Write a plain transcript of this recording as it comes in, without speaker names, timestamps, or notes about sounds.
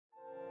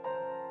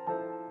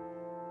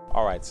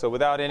All right, so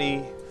without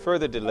any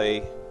further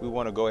delay, we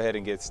want to go ahead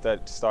and get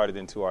started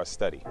into our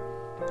study.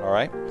 All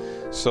right,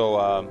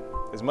 so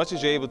as much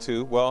as you're able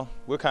to, well,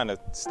 we're kind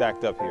of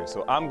stacked up here,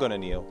 so I'm going to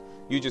kneel.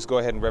 You just go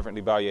ahead and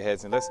reverently bow your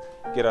heads, and let's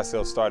get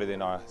ourselves started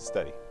in our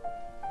study.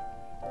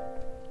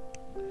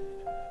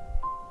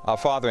 Our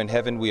Father in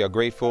heaven, we are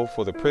grateful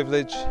for the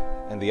privilege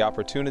and the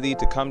opportunity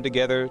to come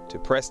together, to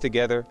press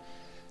together,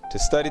 to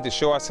study, to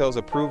show ourselves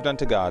approved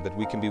unto God, that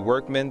we can be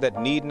workmen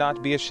that need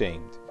not be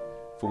ashamed,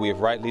 for we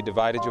have rightly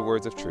divided your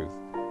words of truth.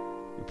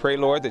 We pray,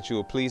 Lord, that you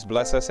will please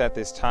bless us at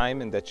this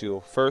time, and that you will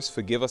first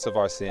forgive us of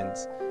our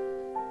sins,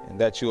 and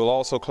that you will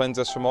also cleanse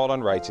us from all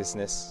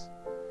unrighteousness,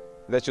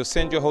 and that you'll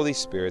send your Holy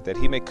Spirit, that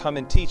he may come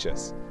and teach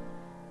us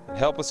and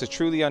help us to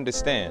truly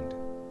understand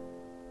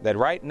that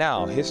right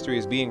now history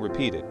is being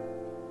repeated.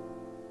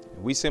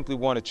 And we simply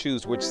want to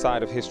choose which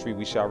side of history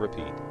we shall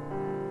repeat.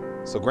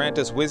 So grant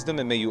us wisdom,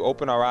 and may you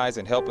open our eyes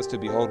and help us to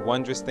behold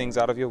wondrous things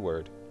out of your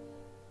word.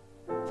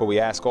 For we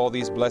ask all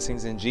these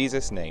blessings in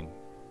Jesus' name.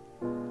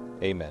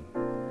 Amen.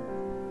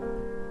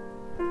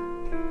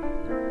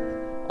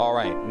 All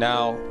right,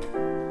 now,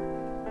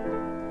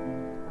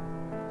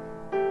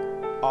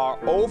 our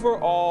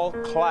overall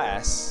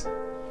class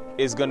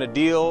is going to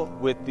deal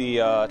with the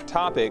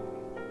topic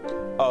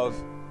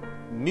of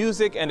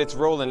music and its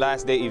role in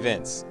last day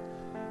events.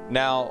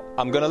 Now,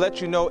 I'm going to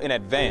let you know in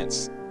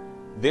advance,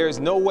 there is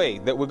no way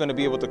that we're going to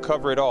be able to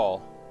cover it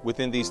all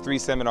within these 3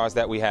 seminars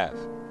that we have.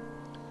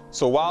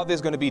 So while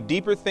there's going to be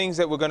deeper things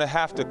that we're going to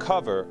have to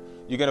cover,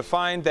 you're going to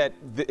find that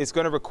it's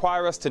going to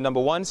require us to, number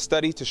one,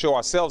 study to show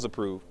ourselves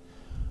approved.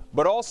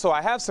 But also,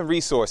 I have some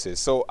resources.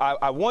 So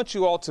I want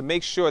you all to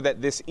make sure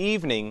that this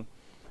evening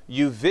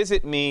you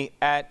visit me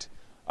at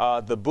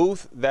the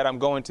booth that I'm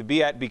going to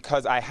be at,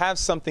 because I have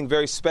something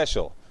very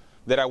special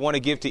that I want to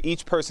give to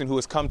each person who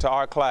has come to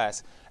our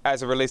class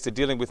as it relates to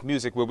dealing with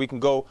music, where we can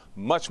go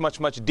much, much,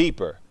 much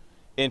deeper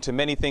into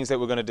many things that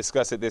we're going to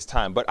discuss at this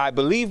time. But I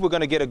believe we're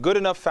going to get a good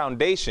enough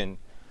foundation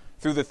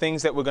through the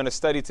things that we're going to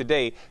study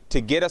today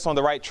to get us on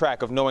the right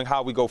track of knowing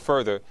how we go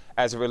further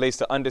as it relates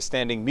to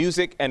understanding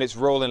music and its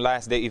role in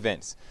last day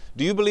events.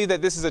 Do you believe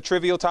that this is a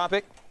trivial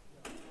topic?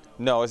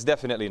 No, it's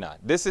definitely not.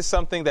 This is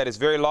something that is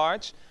very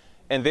large,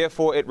 and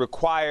therefore it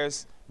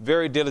requires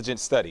very diligent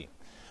study.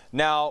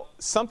 Now,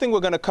 something we're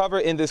going to cover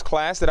in this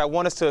class that I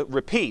want us to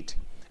repeat,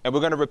 and we're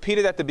going to repeat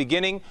it at the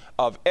beginning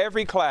of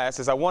every class,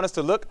 is I want us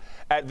to look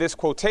at this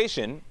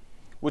quotation,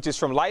 which is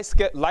from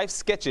Life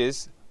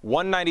Sketches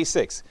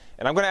 196.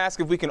 And I'm going to ask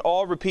if we can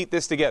all repeat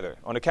this together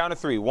on the count of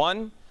 3.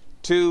 1,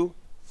 2,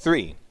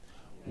 3.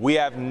 We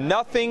have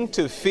nothing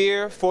to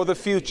fear for the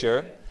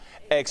future,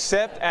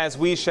 except as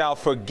we shall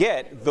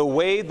forget the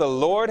way the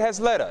Lord has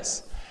led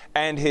us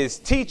and his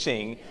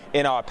teaching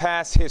in our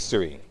past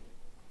history.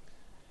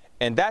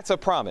 And that's a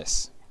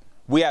promise.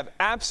 We have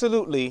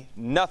absolutely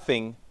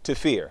nothing to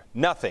fear.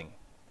 Nothing.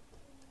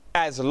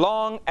 As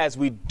long as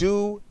we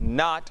do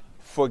not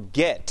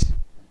forget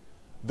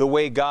the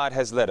way God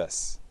has led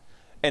us.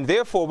 And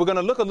therefore, we're going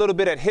to look a little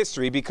bit at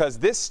history, because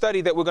this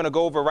study that we're going to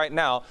go over right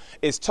now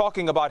is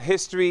talking about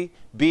history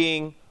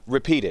being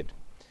repeated.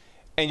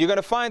 And you're going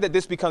to find that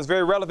this becomes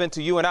very relevant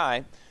to you and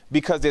I,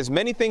 because there's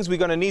many things we're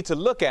going to need to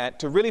look at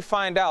to really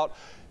find out,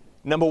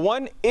 number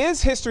one,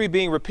 is history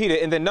being repeated?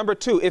 And then number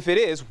two, if it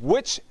is,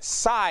 which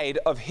side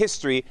of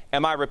history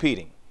am I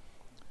repeating?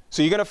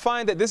 So you're going to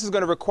find that this is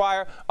going to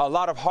require a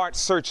lot of heart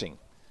searching.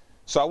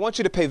 So I want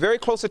you to pay very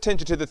close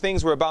attention to the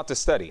things we're about to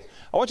study.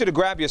 I want you to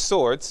grab your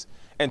swords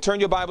and turn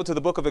your Bible to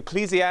the book of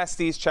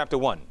Ecclesiastes chapter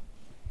 1.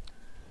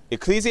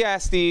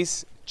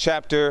 Ecclesiastes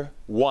chapter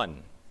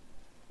 1.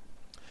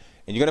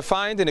 And you're going to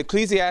find in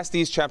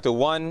Ecclesiastes chapter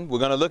 1, we're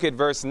going to look at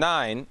verse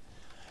 9,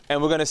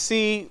 and we're going to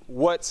see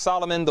what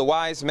Solomon, the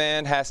wise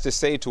man, has to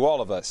say to all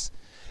of us.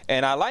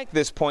 And I like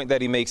this point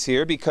that he makes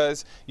here,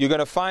 because you're going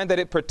to find that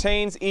it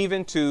pertains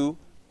even to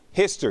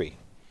history.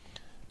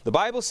 The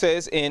Bible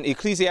says in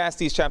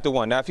Ecclesiastes chapter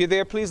 1. Now, if you're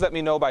there, please let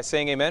me know by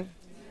saying amen.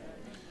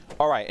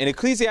 All right, in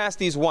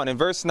Ecclesiastes 1 in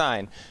verse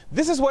 9,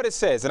 this is what it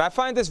says, and I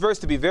find this verse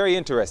to be very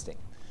interesting.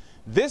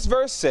 This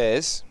verse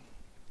says,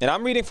 and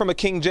I'm reading from a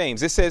King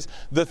James, it says,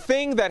 "The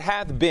thing that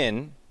hath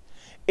been,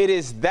 it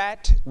is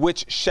that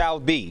which shall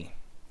be,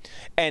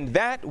 and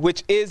that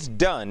which is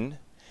done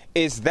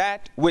is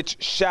that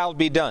which shall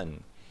be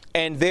done.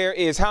 And there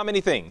is" how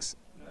many things?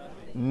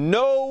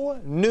 "No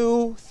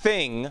new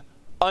thing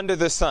under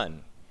the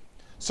sun."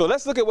 So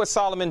let's look at what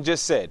Solomon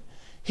just said.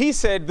 He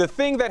said, the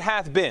thing that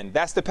hath been,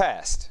 that's the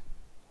past,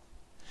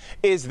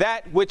 is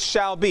that which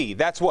shall be.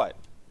 That's what?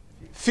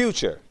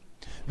 Future.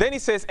 Then he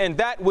says, and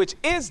that which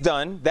is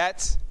done,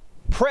 that's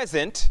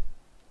present,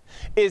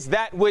 is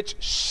that which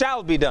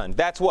shall be done.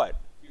 That's what?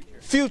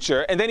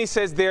 Future. And then he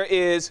says, there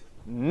is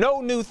no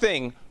new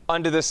thing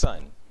under the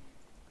sun.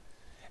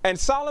 And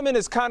Solomon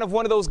is kind of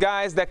one of those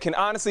guys that can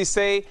honestly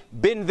say,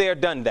 been there,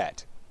 done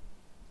that.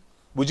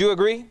 Would you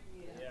agree?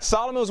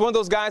 Solomon was one of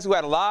those guys who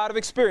had a lot of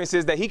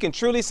experiences that he can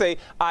truly say,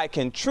 I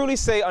can truly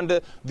say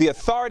under the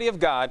authority of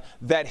God,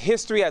 that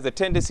history has a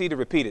tendency to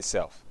repeat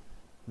itself.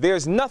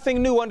 There's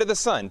nothing new under the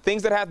sun.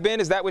 Things that have been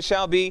is that which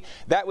shall be.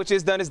 That which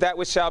is done is that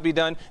which shall be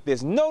done.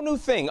 There's no new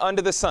thing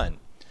under the sun.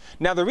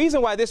 Now, the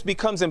reason why this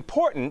becomes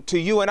important to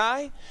you and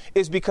I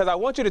is because I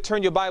want you to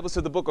turn your Bibles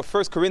to the book of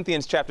 1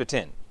 Corinthians chapter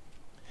 10.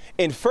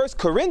 In 1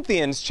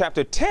 Corinthians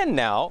chapter 10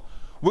 now,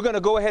 we're going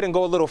to go ahead and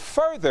go a little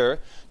further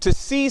to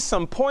see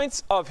some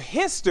points of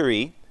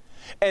history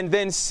and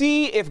then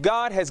see if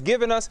God has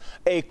given us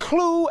a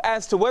clue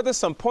as to whether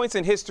some points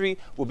in history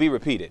will be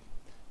repeated.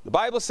 The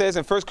Bible says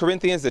in 1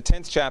 Corinthians, the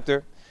 10th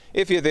chapter,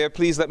 if you're there,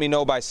 please let me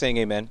know by saying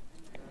amen.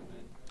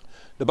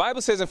 The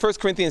Bible says in 1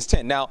 Corinthians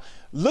 10, now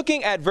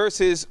looking at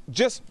verses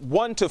just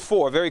 1 to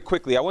 4 very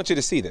quickly, I want you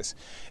to see this.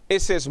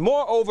 It says,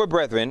 moreover,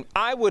 brethren,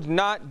 I would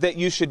not that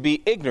you should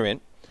be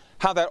ignorant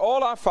how that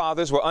all our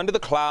fathers were under the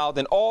cloud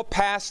and all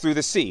passed through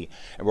the sea,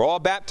 and were all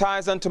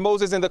baptized unto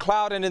Moses in the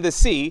cloud and in the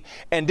sea,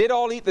 and did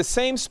all eat the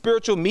same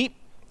spiritual meat,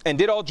 and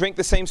did all drink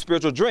the same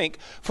spiritual drink,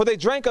 for they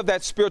drank of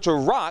that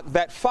spiritual rock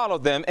that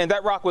followed them, and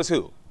that rock was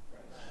who?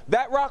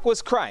 That rock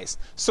was Christ.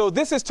 So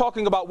this is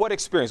talking about what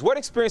experience? What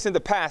experience in the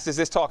past is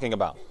this talking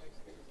about?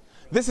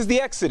 This is the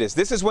Exodus.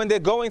 This is when they're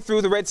going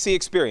through the Red Sea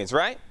experience,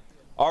 right?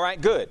 All right,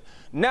 good.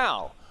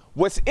 Now,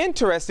 what's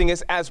interesting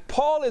is as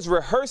Paul is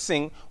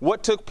rehearsing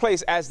what took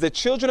place as the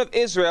children of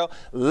Israel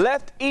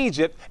left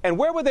Egypt, and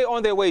where were they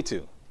on their way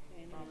to?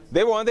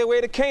 They were on their way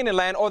to Canaan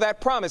land, or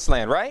that promised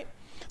land, right?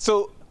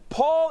 So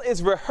Paul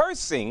is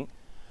rehearsing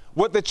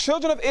what the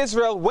children of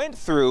Israel went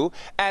through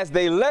as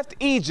they left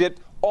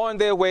Egypt on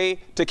their way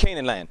to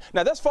Canaan land.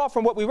 Now, thus far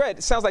from what we read,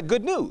 it sounds like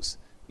good news.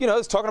 You know,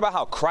 it's talking about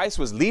how Christ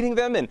was leading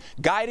them and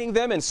guiding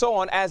them and so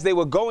on as they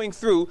were going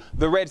through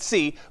the Red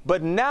Sea.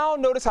 But now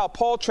notice how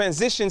Paul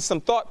transitions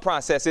some thought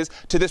processes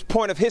to this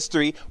point of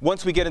history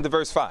once we get into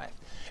verse 5.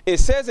 It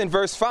says in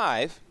verse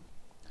 5,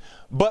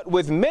 but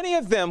with many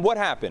of them, what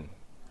happened?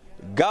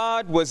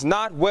 God was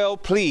not well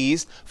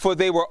pleased, for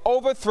they were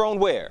overthrown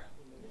where?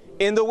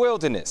 In the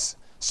wilderness.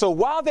 So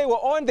while they were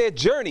on their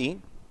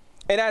journey,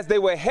 and as they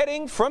were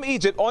heading from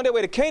Egypt on their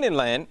way to Canaan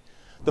land,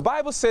 the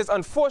Bible says,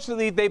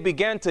 unfortunately, they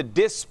began to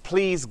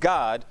displease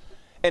God.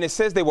 And it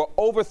says they were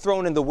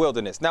overthrown in the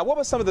wilderness. Now, what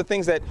were some of the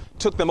things that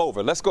took them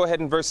over? Let's go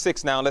ahead in verse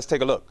 6 now and let's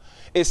take a look.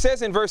 It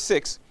says in verse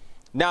 6,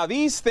 now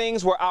these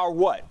things were our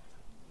what?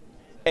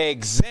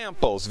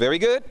 Examples. Very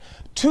good.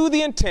 To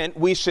the intent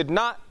we should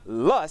not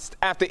lust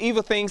after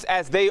evil things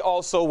as they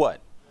also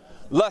what?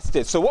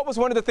 Lusted. So what was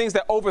one of the things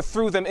that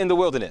overthrew them in the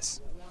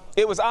wilderness?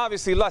 It was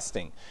obviously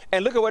lusting.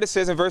 And look at what it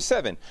says in verse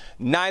 7.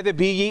 Neither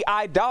be ye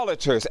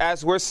idolaters,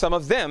 as were some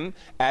of them.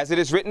 As it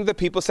is written, the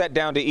people sat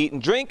down to eat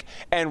and drink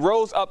and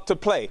rose up to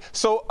play.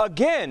 So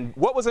again,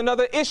 what was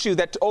another issue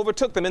that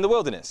overtook them in the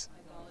wilderness?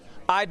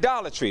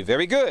 Idolatry.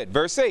 Very good.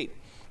 Verse 8.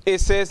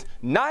 It says,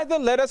 neither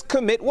let us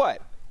commit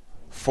what?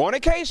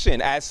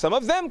 Fornication, as some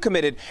of them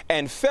committed,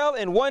 and fell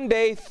in one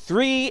day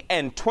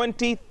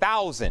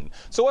 23,000.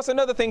 So what's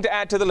another thing to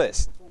add to the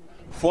list?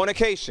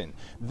 Fornication.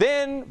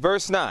 Then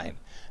verse 9.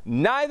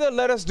 Neither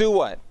let us do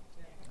what?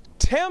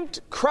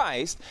 Tempt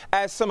Christ,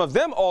 as some of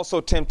them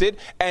also tempted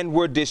and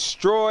were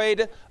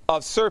destroyed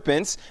of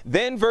serpents.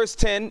 Then verse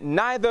 10,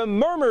 neither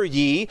murmur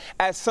ye,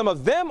 as some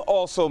of them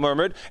also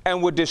murmured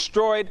and were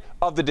destroyed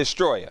of the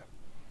destroyer.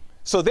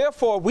 So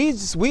therefore,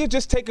 we're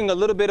just taking a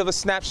little bit of a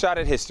snapshot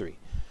at history.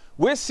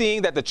 We're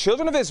seeing that the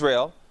children of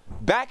Israel,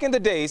 back in the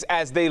days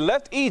as they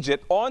left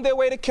Egypt on their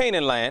way to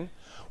Canaan land,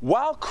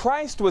 while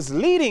Christ was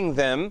leading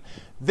them,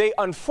 they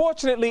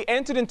unfortunately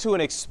entered into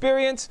an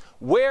experience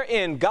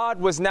wherein God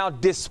was now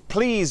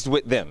displeased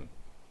with them.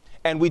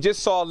 And we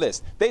just saw a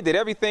list. They did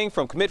everything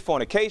from commit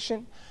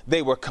fornication.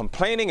 They were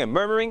complaining and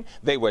murmuring.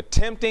 They were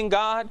tempting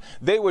God.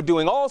 They were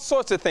doing all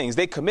sorts of things.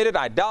 They committed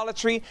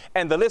idolatry,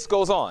 and the list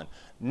goes on.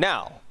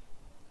 Now,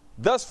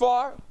 thus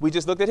far, we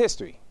just looked at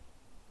history.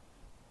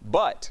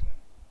 But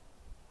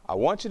I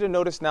want you to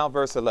notice now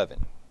verse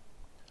 11.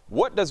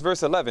 What does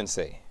verse 11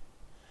 say?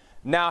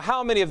 Now,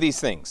 how many of these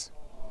things?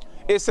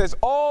 It says,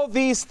 all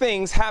these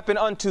things happen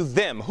unto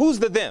them. Who's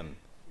the them?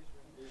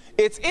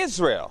 It's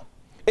Israel.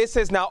 It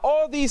says, now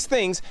all these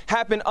things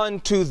happen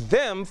unto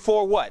them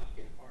for what?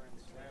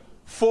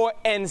 For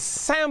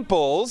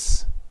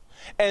ensamples.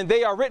 And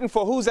they are written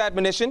for whose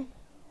admonition?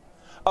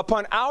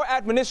 Upon our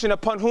admonition,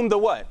 upon whom the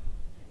what?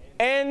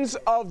 Ends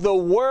of the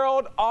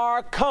world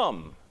are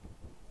come.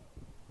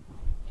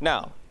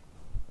 Now,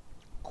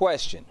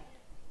 question.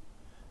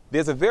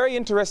 There's a very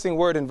interesting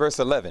word in verse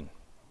 11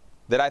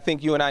 that I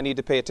think you and I need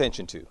to pay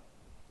attention to.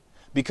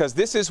 Because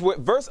this is what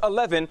verse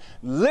 11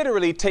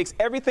 literally takes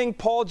everything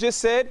Paul just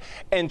said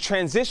and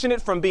transition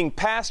it from being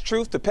past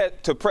truth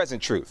to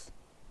present truth.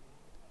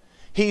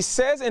 He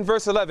says in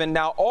verse 11,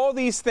 now all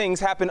these things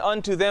happen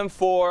unto them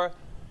for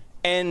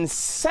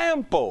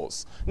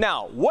ensamples.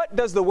 Now, what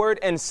does the word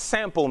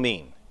ensample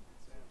mean?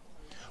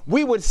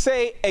 We would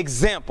say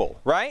example,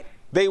 right?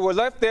 They were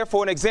left there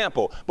for an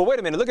example. But wait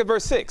a minute, look at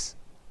verse 6.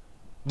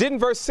 Didn't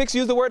verse 6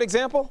 use the word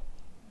example?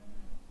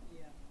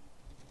 Yeah.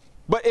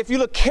 But if you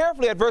look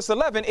carefully at verse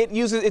 11,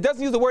 it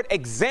doesn't use the word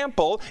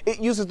example, it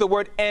uses the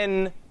word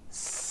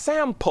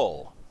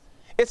ensample.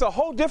 It's a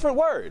whole different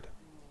word.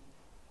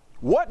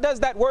 What does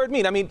that word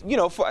mean? I mean,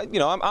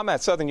 I'm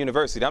at Southern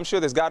University. I'm sure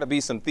there's got to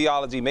be some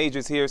theology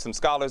majors here, some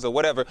scholars or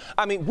whatever.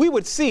 I mean, we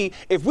would see,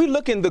 if we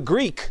look in the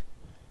Greek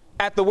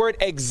at the word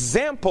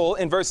example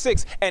in verse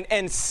 6 and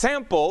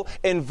ensample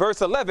in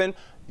verse 11,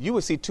 you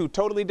would see two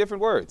totally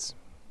different words.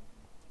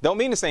 Don't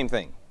mean the same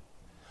thing.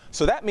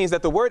 So that means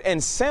that the word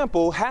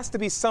ensample has to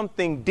be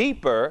something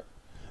deeper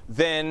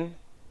than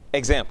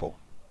example.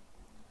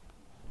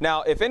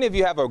 Now, if any of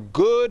you have a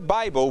good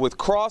Bible with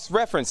cross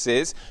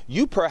references,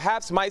 you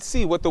perhaps might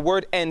see what the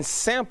word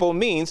ensample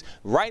means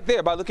right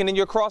there by looking in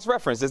your cross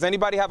reference. Does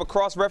anybody have a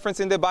cross reference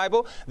in their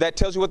Bible that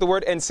tells you what the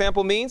word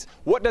ensample means?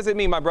 What does it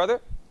mean, my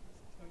brother?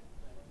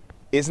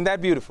 Isn't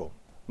that beautiful?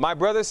 My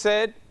brother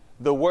said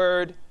the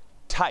word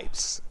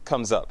types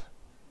comes up.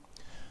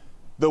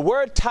 The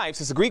word types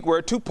is a Greek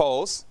word,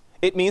 tupos.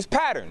 It means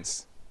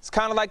patterns. It's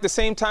kind of like the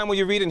same time when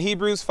you read in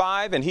Hebrews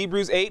 5 and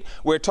Hebrews 8,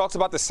 where it talks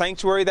about the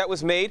sanctuary that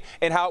was made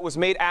and how it was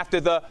made after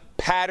the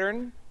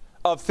pattern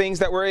of things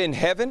that were in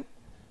heaven.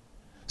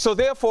 So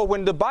therefore,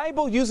 when the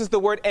Bible uses the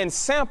word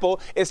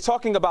ensample, it's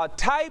talking about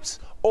types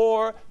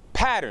or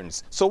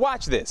patterns. So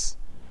watch this.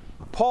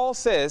 Paul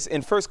says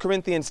in 1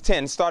 Corinthians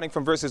 10, starting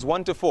from verses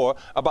 1 to 4,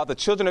 about the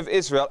children of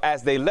Israel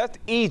as they left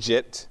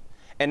Egypt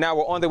and now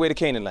were on their way to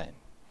Canaan land.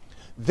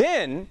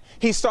 Then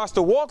he starts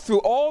to walk through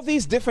all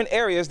these different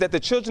areas that the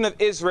children of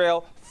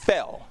Israel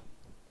fell.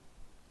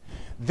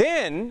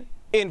 Then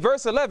in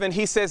verse 11,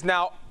 he says,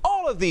 now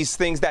all of these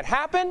things that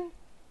happened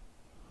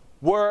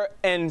were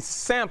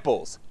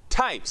ensamples,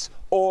 types,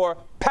 or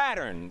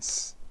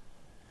patterns.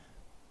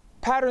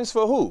 Patterns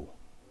for who?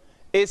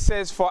 It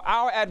says, for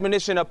our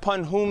admonition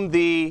upon whom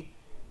the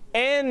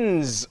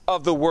ends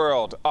of the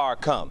world are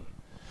come.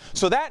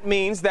 So that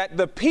means that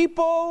the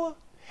people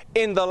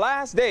in the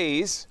last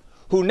days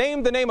who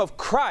name the name of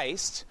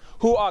Christ,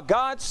 who are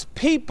God's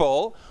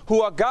people,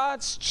 who are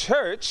God's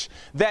church,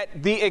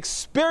 that the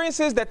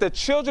experiences that the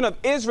children of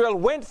Israel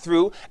went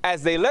through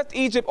as they left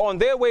Egypt on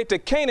their way to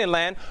Canaan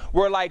land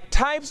were like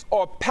types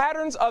or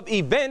patterns of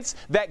events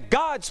that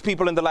God's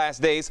people in the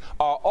last days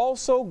are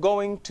also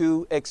going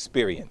to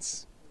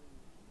experience.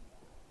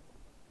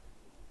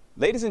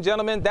 Ladies and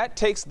gentlemen, that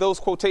takes those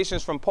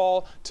quotations from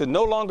Paul to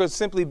no longer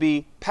simply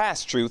be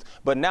past truth,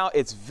 but now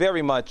it's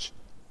very much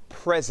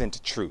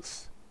present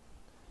truth.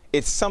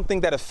 It's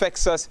something that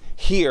affects us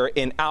here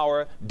in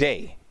our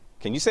day.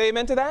 Can you say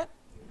amen to that?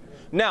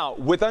 Now,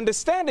 with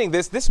understanding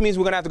this means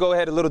we're going to have to go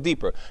ahead a little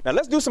deeper. Now,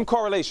 let's do some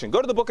correlation.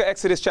 Go to the book of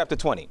Exodus chapter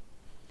 20.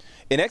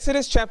 In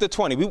Exodus chapter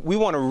 20, we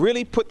want to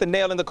really put the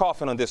nail in the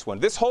coffin on this one.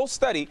 This whole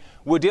study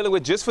we're dealing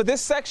with just for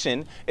this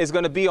section is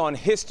going to be on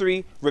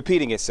history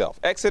repeating itself.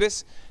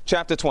 Exodus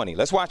chapter 20.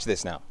 Let's watch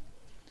this now.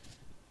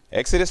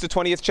 Exodus, the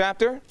 20th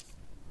chapter.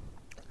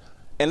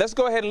 And let's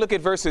go ahead and look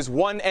at verses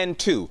 1 and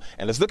 2.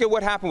 And let's look at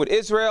what happened with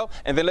Israel.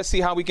 And then let's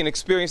see how we can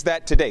experience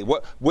that today.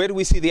 Where do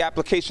we see the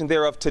application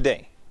thereof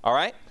today? All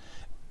right.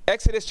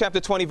 Exodus chapter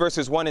 20,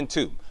 verses 1 and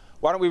 2.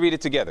 Why don't we read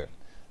it together?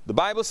 The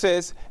Bible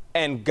says,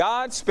 and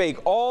God spake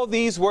all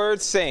these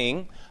words,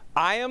 saying,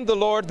 I am the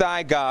Lord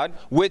thy God,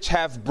 which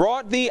have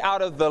brought thee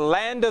out of the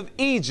land of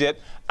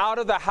Egypt, out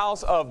of the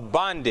house of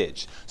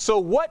bondage. So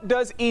what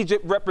does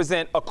Egypt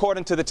represent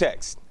according to the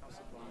text?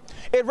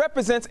 It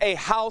represents a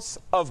house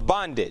of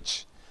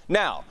bondage.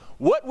 Now,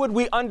 what would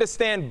we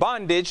understand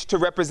bondage to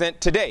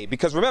represent today?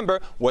 Because remember,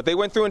 what they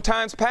went through in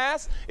times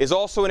past is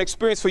also an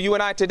experience for you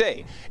and I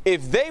today.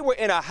 If they were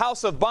in a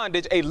house of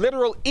bondage, a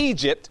literal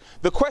Egypt,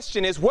 the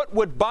question is, what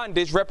would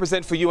bondage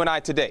represent for you and I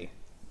today?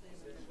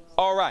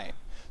 All right.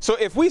 So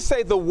if we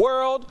say the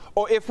world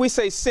or if we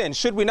say sin,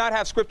 should we not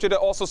have scripture to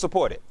also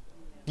support it?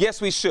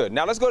 Yes, we should.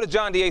 Now let's go to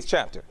John, the 8th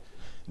chapter.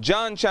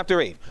 John chapter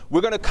 8.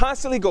 We're going to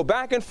constantly go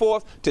back and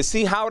forth to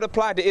see how it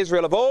applied to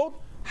Israel of old.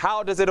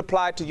 How does it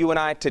apply to you and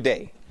I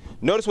today?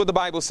 Notice what the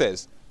Bible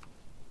says.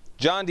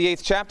 John, the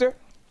 8th chapter.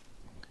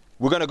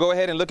 We're going to go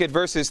ahead and look at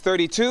verses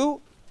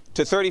 32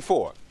 to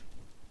 34.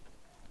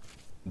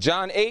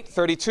 John 8,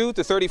 32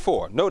 to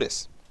 34.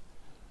 Notice.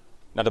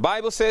 Now the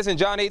Bible says in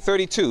John 8,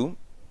 32,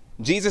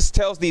 Jesus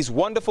tells these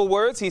wonderful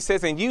words. He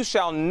says, and you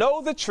shall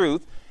know the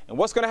truth. And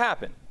what's going to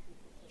happen?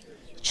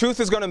 Truth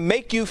is going to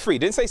make you free. It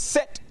didn't say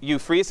set you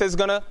free. It says it's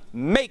going to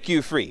make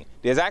you free.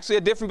 There's actually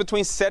a difference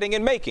between setting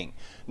and making.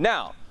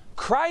 Now,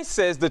 Christ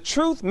says the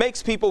truth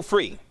makes people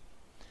free.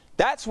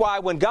 That's why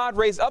when God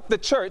raised up the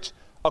church,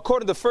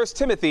 according to 1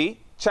 Timothy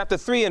chapter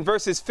 3 and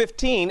verses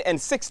 15 and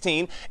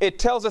 16, it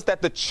tells us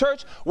that the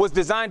church was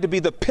designed to be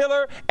the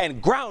pillar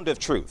and ground of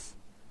truth.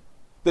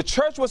 The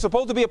church was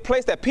supposed to be a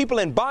place that people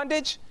in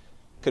bondage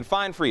could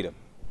find freedom.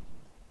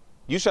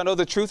 You shall know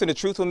the truth, and the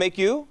truth will make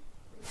you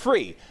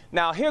free.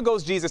 Now, here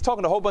goes Jesus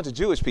talking to a whole bunch of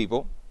Jewish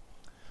people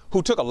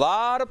who took a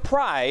lot of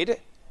pride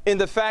in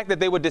the fact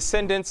that they were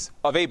descendants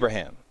of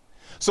Abraham.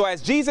 So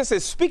as Jesus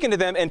is speaking to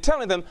them and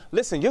telling them,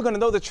 listen, you're going to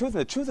know the truth, and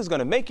the truth is going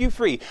to make you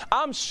free.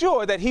 I'm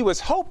sure that he was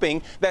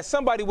hoping that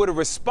somebody would have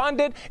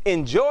responded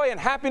in joy and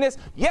happiness.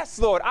 Yes,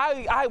 Lord,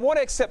 I want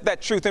to accept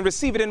that truth and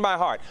receive it in my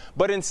heart.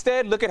 But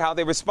instead, look at how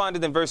they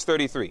responded in verse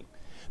 33.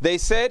 They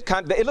said,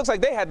 it looks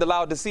like they had the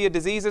Laodicea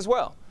disease as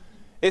well.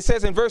 It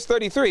says in verse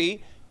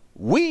 33,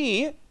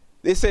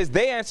 it says,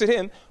 they answered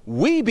him,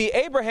 we be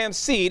Abraham's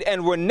seed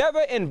and were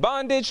never in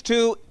bondage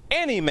to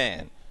any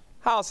man.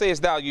 How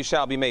sayest thou you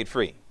shall be made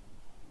free?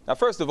 Now,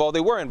 first of all,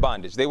 they were in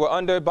bondage. They were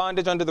under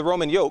bondage under the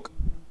Roman yoke.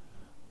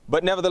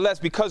 But nevertheless,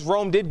 because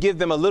Rome did give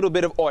them a little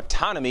bit of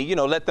autonomy,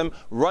 let them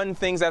run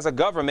things as a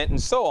government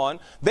and so on,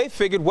 they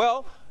figured,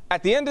 well,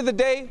 at the end of the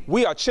day,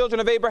 we are children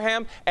of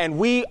Abraham and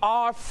we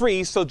are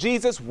free. So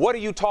Jesus, what are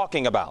you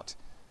talking about?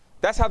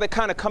 That's how they're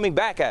kind of coming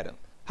back at him.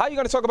 How are you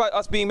going to talk about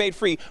us being made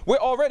free? We're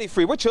already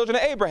free. We're children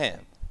of Abraham.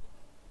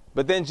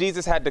 But then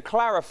Jesus had to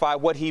clarify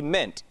what he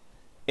meant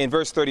in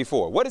verse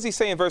 34. What does he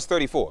say in verse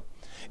 34?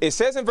 It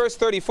says in verse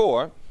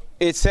 34,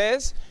 it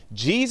says,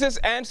 Jesus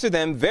answered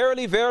them,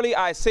 verily, verily,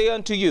 I say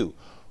unto you,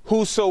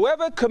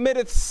 whosoever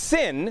committeth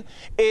sin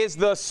is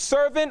the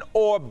servant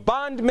or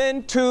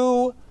bondman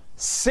to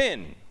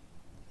sin.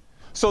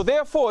 So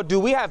therefore, do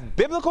we have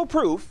biblical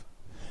proof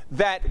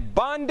that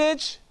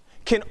bondage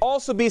can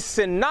also be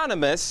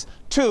synonymous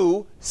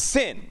to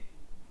sin?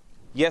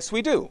 Yes,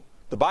 we do.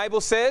 The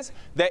Bible says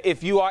that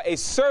if you are a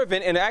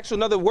servant, and actually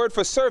another word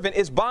for servant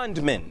is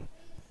bondman.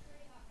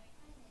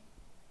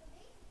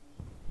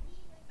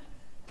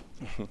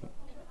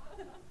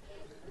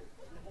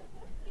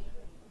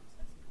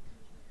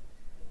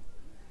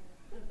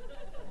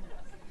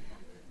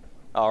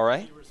 All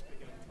right.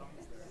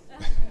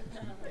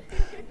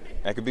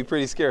 That could be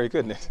pretty scary,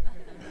 couldn't it?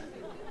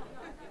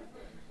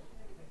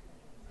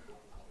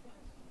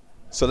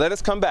 So let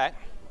us come back.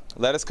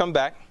 Let us come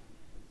back.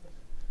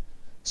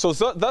 So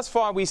thus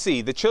far we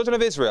see the children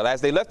of Israel,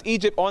 as they left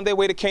Egypt on their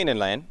way to Canaan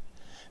land,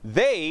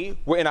 they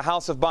were in a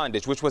house of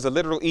bondage, which was a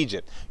literal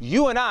Egypt.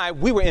 You and I,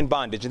 we were in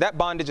bondage, and that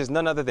bondage is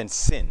none other than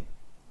sin.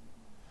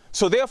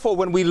 So therefore,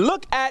 when we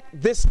look at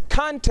this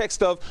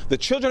context of the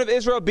children of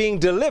Israel being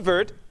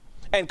delivered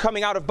and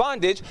coming out of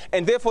bondage,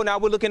 and therefore now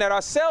we're looking at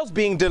ourselves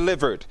being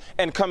delivered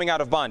and coming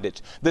out of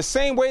bondage. The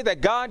same way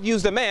that God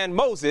used a man,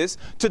 Moses,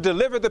 to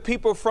deliver the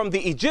people from the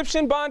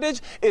Egyptian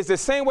bondage is the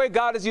same way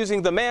God is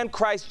using the man,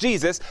 Christ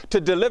Jesus,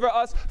 to deliver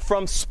us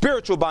from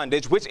spiritual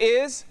bondage, which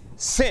is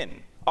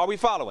sin. Are we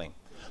following?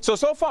 So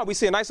far we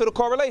see a nice little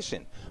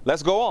correlation.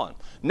 Let's go on.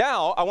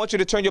 Now, I want you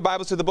to turn your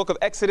Bibles to the book of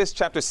Exodus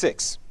chapter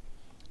 6.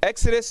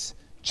 Exodus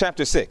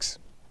chapter 6.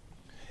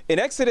 In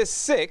Exodus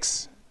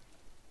 6,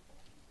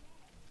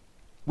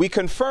 we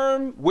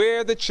confirm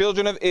where the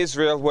children of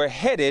Israel were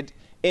headed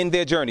in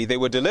their journey. They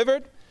were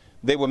delivered,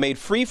 they were made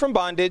free from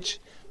bondage,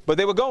 but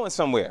they were going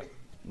somewhere.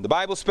 The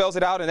Bible spells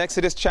it out in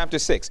Exodus chapter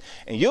 6.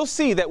 And you'll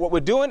see that what we're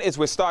doing is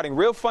we're starting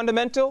real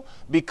fundamental,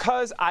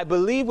 because I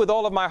believe with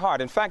all of my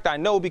heart, in fact, I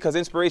know because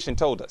inspiration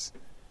told us,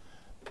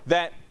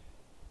 that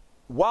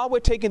while we're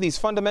taking these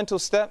fundamental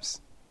steps,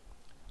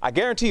 I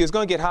guarantee you it's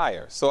going to get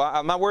higher. So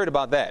I'm not worried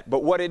about that.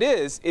 But what it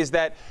is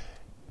that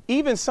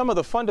even some of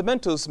the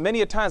fundamentals,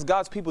 many a times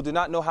God's people do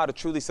not know how to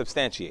truly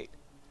substantiate.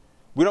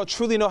 We don't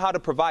truly know how to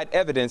provide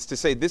evidence to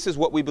say this is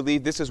what we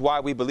believe, this is why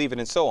we believe it,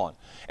 and so on.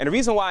 And the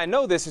reason why I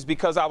know this is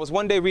because I was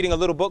one day reading a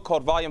little book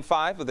called Volume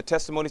 5 of the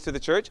Testimonies to the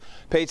Church,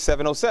 page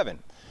 707.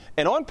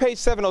 And on page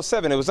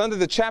 707, it was under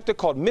the chapter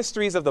called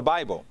Mysteries of the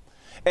Bible.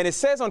 And it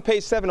says on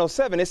page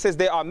 707, it says,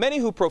 there are many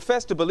who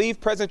profess to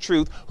believe present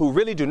truth who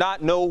really do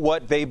not know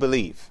what they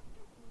believe.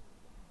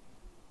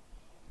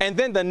 And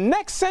then the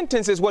next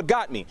sentence is what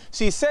got me.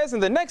 She says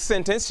in the next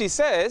sentence, she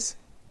says,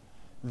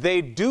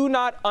 they do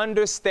not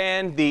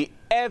understand the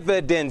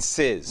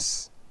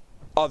evidences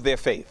of their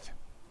faith.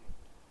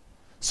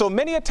 So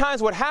many a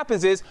times what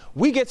happens is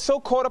we get so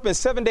caught up in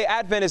Seventh-day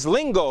Adventist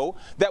lingo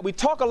that we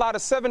talk a lot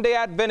of Seventh-day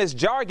Adventist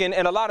jargon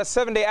and a lot of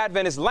Seventh-day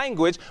Adventist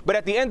language, but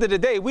at the end of the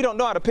day, we don't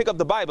know how to pick up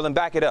the Bible and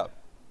back it up.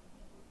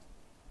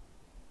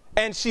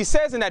 And she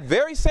says in that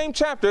very same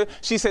chapter,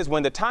 she says,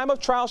 when the time of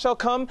trial shall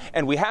come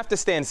and we have to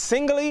stand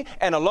singly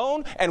and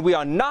alone and we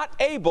are not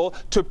able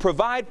to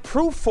provide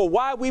proof for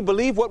why we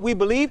believe what we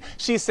believe,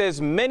 she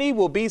says, many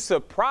will be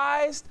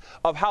surprised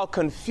of how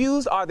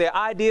confused are their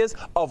ideas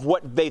of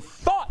what they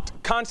thought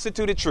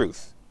constituted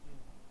truth.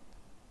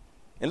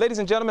 And ladies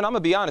and gentlemen, I'm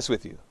going to be honest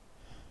with you.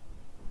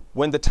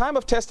 When the time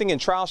of testing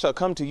and trial shall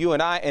come to you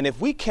and I, and if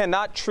we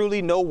cannot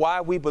truly know why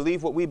we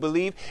believe what we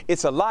believe,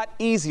 it's a lot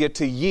easier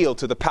to yield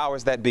to the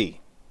powers that be.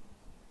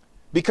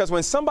 Because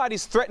when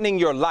somebody's threatening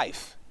your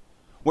life,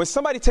 when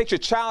somebody takes your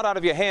child out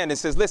of your hand and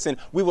says, listen,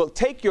 we will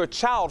take your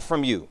child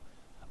from you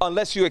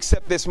unless you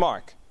accept this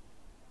mark.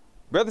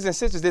 Brothers and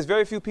sisters, there's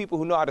very few people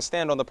who know how to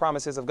stand on the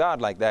promises of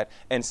God like that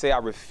and say, I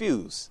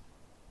refuse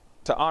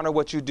to honor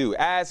what you do.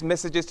 As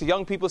Messages to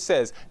Young People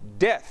says,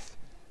 death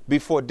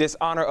before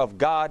dishonor of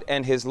God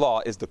and his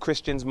law is the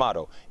Christian's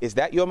motto. Is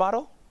that your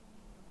motto?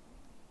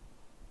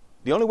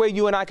 The only way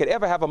you and I could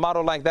ever have a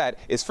motto like that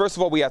is, first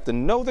of all, we have to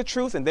know the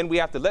truth, and then we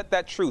have to let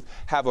that truth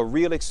have a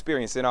real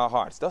experience in our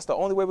hearts. That's the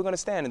only way we're going to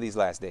stand in these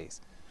last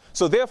days.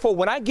 So therefore,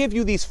 when I give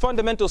you these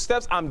fundamental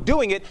steps, I'm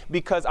doing it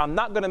because I'm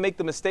not going to make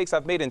the mistakes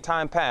I've made in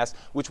time past,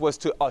 which was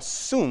to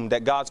assume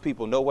that God's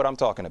people know what I'm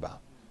talking about.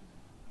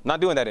 I'm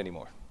not doing that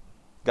anymore.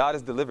 God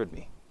has delivered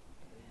me.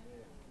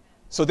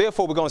 So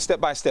therefore, we're going step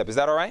by step. Is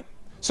that all right?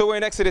 So we're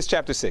in Exodus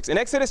chapter 6. In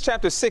Exodus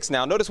chapter 6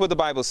 now, notice what the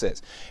Bible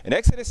says. In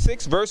Exodus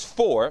 6, verse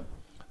 4,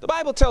 the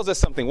Bible tells us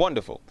something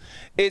wonderful.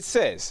 It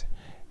says,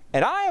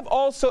 and I have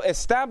also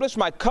established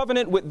my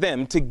covenant with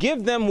them to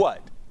give them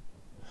what?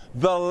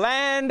 The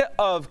land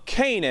of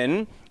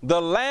Canaan, the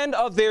land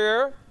of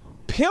their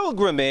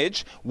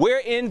pilgrimage,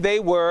 wherein they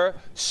were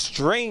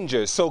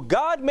strangers. So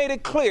God made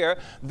it clear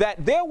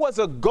that there was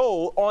a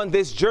goal on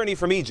this journey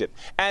from Egypt.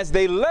 As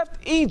they left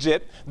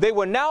Egypt, they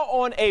were now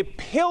on a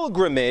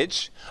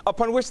pilgrimage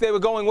upon which they were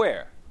going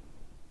where?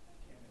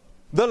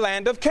 The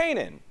land of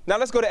Canaan. Now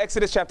let's go to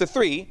Exodus chapter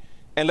 3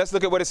 and let's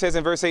look at what it says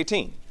in verse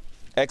 18.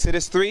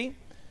 Exodus 3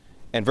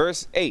 and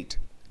verse 8.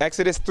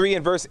 Exodus 3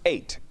 and verse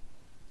 8.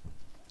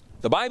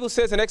 The Bible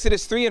says in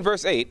Exodus 3 and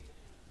verse 8,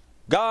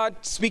 God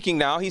speaking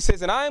now, he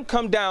says, and I am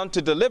come down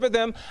to deliver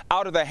them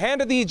out of the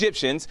hand of the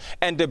Egyptians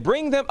and to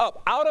bring them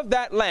up out of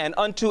that land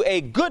unto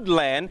a good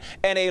land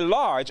and a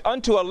large,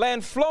 unto a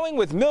land flowing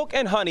with milk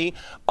and honey,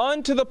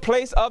 unto the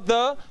place of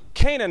the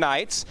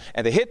Canaanites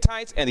and the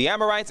Hittites and the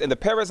Amorites and the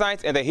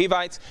Perizzites and the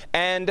Hivites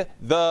and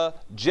the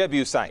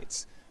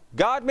Jebusites.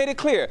 God made it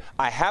clear,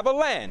 I have a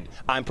land.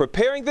 I'm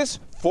preparing this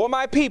for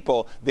my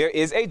people. There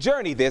is a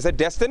journey. There's a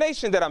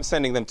destination that I'm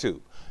sending them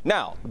to.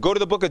 Now, go to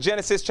the book of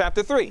Genesis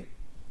chapter 3.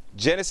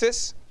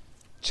 Genesis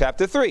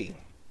chapter 3.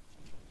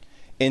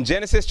 In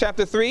Genesis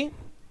chapter 3,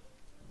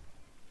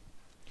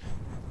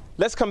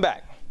 let's come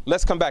back.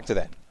 Let's come back to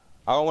that.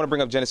 I don't want to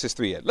bring up Genesis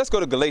 3 yet. Let's go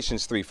to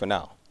Galatians 3 for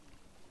now.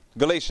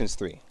 Galatians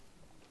 3.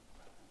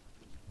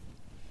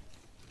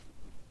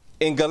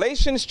 In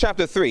Galatians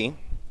chapter 3,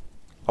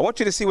 I want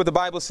you to see what the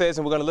Bible says,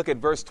 and we're going to look at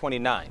verse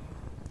 29.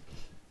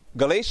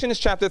 Galatians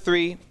chapter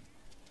 3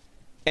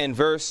 and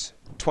verse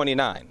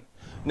 29.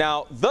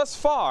 Now, thus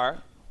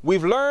far,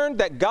 we've learned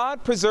that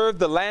God preserved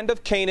the land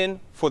of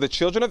Canaan for the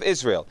children of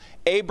Israel,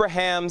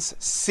 Abraham's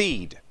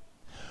seed.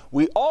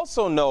 We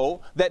also know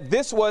that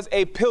this was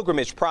a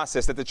pilgrimage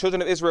process that the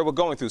children of Israel were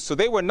going through. So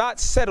they were not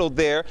settled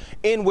there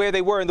in where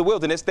they were in the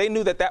wilderness. They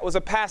knew that that was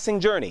a passing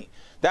journey.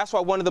 That's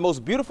why one of the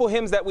most beautiful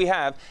hymns that we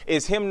have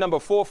is hymn number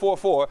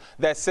 444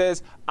 that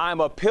says,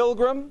 I'm a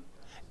pilgrim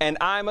and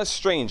I'm a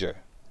stranger,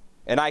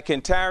 and I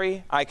can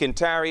tarry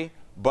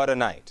but a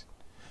night.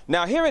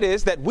 Now, here it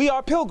is that we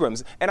are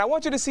pilgrims, and I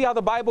want you to see how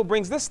the Bible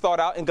brings this thought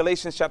out in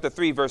Galatians chapter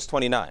 3, verse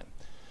 29.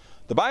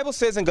 The Bible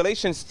says in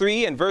Galatians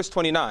 3 and verse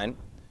 29,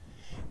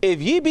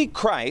 if ye be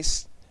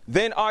Christ,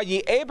 then are ye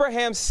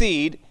Abraham's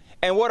seed,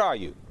 and what are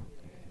you?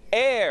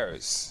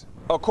 Heirs,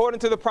 according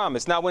to the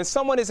promise. Now, when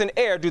someone is an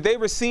heir, do they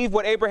receive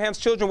what Abraham's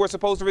children were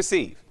supposed to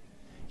receive?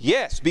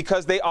 Yes,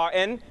 because they are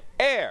an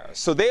heir.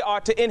 So they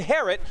are to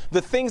inherit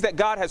the things that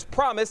God has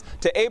promised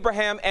to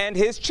Abraham and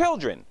his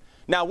children.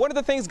 Now, one of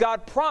the things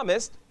God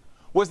promised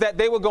was that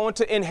they were going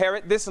to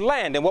inherit this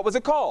land. And what was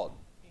it called?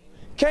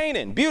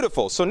 Canaan.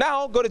 Beautiful. So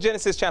now go to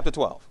Genesis chapter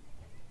 12.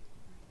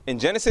 In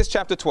Genesis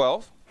chapter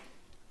 12,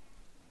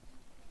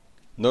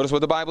 notice what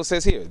the Bible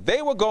says here.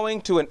 They were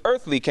going to an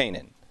earthly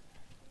Canaan.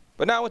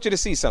 But now I want you to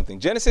see something.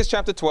 Genesis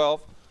chapter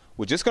 12,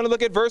 we're just going to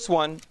look at verse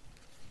 1,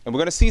 and we're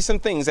going to see some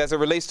things as it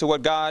relates to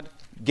what God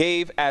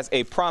gave as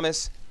a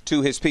promise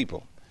to his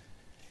people.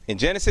 In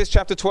Genesis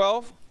chapter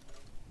 12,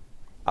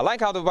 I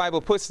like how the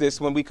Bible puts this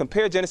when we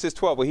compare Genesis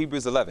 12 with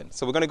Hebrews 11.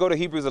 So we're going to go to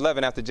Hebrews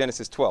 11 after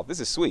Genesis 12. This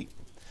is sweet.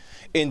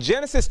 In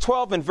Genesis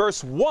 12 and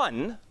verse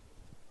 1,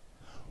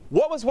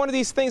 what was one of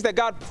these things that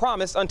God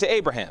promised unto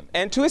Abraham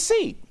and to his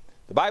seed?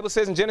 The Bible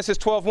says in Genesis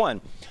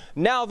 12:1,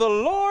 now the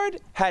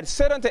Lord had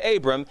said unto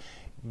Abram,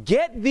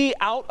 get thee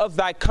out of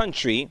thy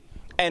country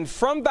and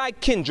from thy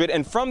kindred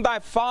and from thy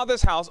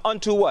father's house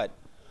unto what?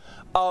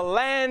 A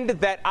land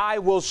that I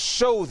will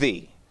show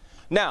thee.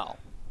 Now,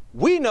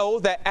 we know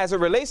that as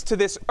it relates to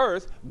this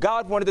earth,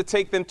 God wanted to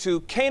take them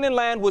to Canaan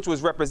land, which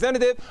was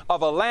representative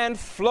of a land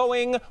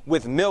flowing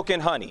with milk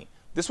and honey.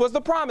 This was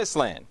the promised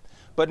land.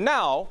 But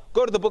now,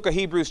 go to the book of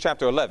Hebrews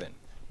chapter 11,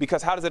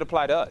 because how does it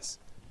apply to us?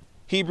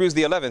 Hebrews,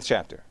 the 11th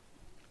chapter.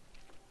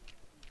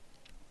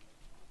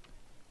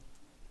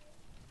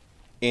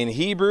 In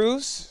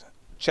Hebrews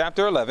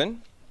chapter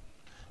 11,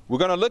 we're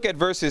going to look at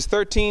verses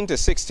 13 to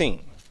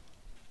 16.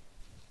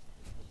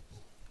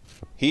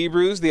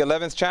 Hebrews, the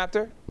 11th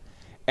chapter.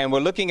 And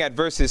we're looking at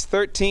verses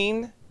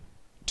 13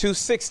 to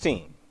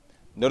 16.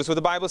 Notice what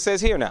the Bible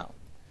says here now.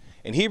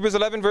 In Hebrews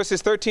 11,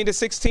 verses 13 to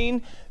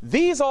 16,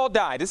 these all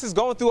died. This is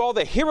going through all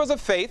the heroes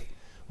of faith,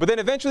 but then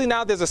eventually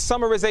now there's a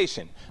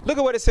summarization. Look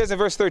at what it says in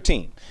verse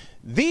 13.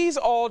 These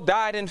all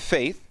died in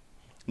faith,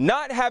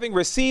 not having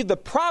received the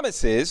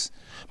promises,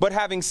 but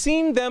having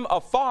seen them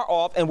afar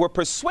off and were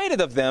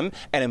persuaded of them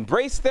and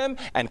embraced them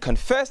and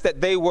confessed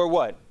that they were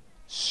what?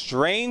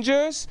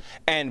 Strangers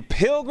and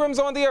pilgrims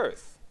on the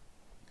earth.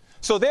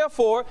 So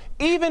therefore,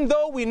 even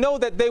though we know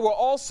that they were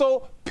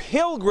also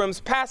pilgrims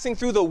passing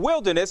through the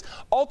wilderness,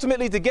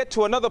 ultimately to get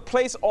to another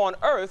place on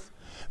earth,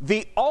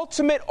 the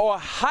ultimate or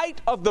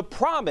height of the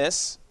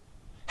promise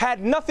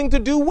had nothing to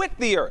do with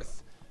the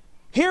earth.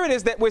 Here it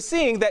is that we're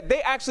seeing that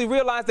they actually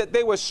realized that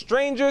they were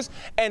strangers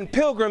and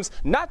pilgrims,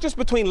 not just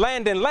between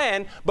land and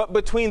land, but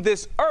between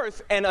this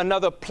earth and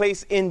another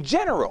place in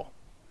general.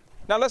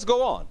 Now let's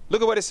go on.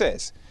 Look at what it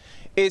says.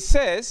 It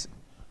says,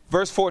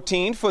 verse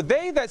 14, for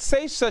they that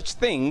say such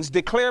things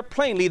declare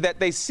plainly that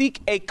they seek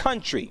a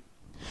country.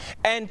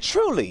 And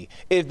truly,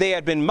 if they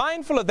had been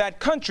mindful of that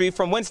country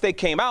from whence they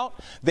came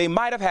out, they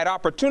might have had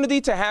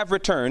opportunity to have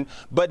returned.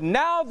 But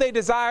now they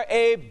desire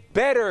a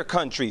better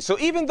country. So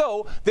even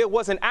though there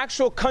was an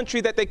actual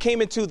country that they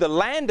came into, the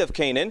land of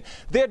Canaan,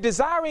 they're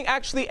desiring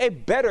actually a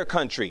better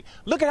country.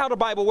 Look at how the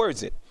Bible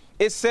words it.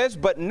 It says,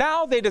 but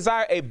now they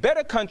desire a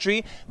better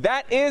country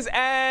that is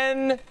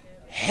an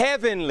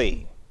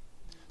heavenly.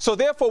 So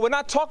therefore, we're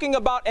not talking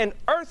about an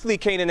earthly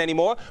Canaan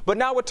anymore, but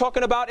now we're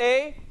talking about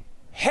a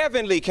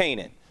heavenly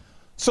Canaan.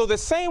 So the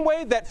same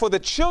way that for the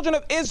children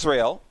of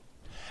Israel,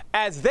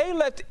 as they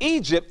left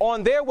Egypt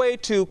on their way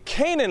to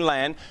Canaan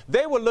land,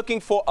 they were looking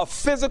for a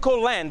physical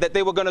land that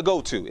they were going to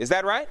go to. Is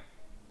that right?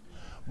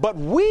 But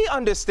we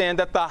understand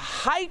that the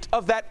height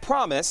of that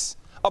promise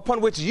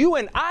upon which you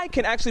and I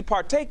can actually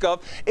partake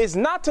of is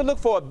not to look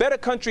for a better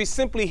country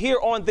simply here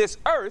on this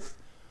earth,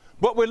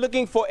 but we're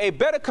looking for a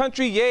better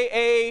country, yea,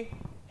 a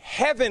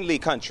heavenly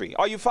country.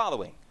 Are you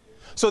following?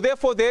 So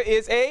therefore, there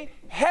is a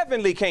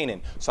heavenly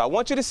Canaan. So I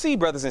want you to see,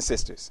 brothers and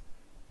sisters,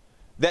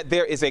 that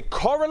there is a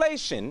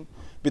correlation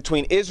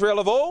between Israel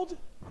of old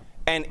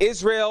and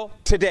Israel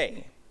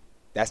today.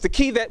 That's the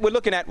key that we're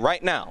looking at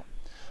right now.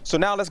 So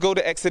now let's go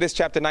to Exodus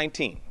chapter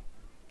 19.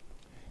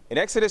 In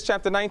Exodus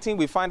chapter 19,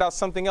 we find out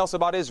something else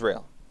about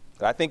Israel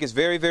that I think is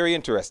very, very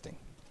interesting.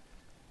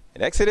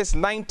 In Exodus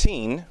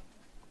 19, I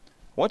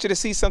want you to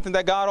see something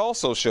that God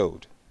also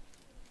showed.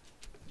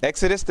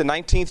 Exodus, the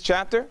 19th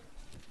chapter.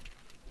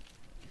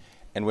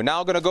 And we're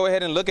now going to go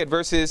ahead and look at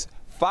verses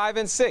 5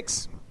 and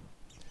 6.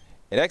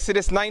 In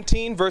Exodus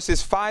 19,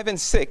 verses 5 and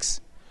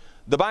 6,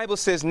 the Bible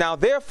says, now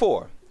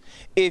therefore,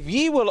 if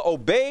ye will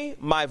obey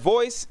my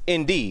voice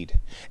indeed,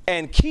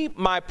 and keep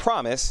my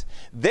promise,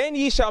 then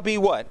ye shall be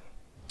what?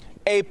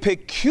 A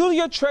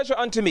peculiar treasure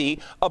unto me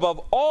above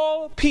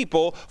all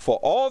people, for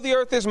all the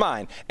earth is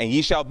mine. And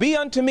ye shall be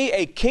unto me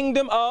a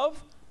kingdom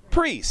of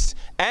priests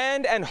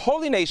and an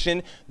holy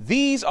nation.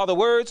 These are the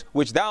words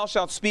which thou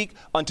shalt speak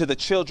unto the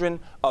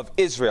children of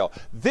Israel.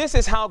 This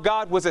is how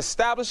God was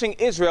establishing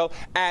Israel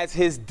as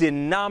his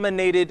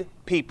denominated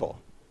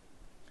people.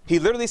 He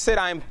literally said,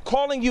 I am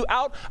calling you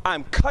out.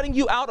 I'm cutting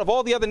you out of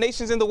all the other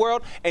nations in the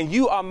world, and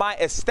you are my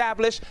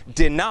established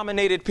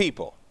denominated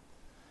people.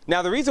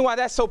 Now, the reason why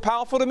that's so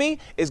powerful to me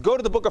is go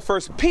to the book of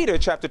 1 Peter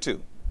chapter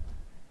 2.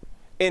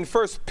 In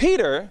 1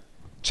 Peter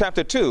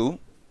chapter 2,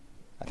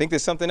 I think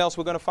there's something else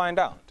we're going to find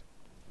out.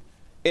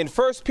 In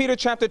 1 Peter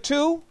chapter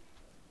 2,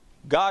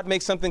 God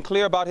makes something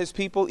clear about his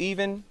people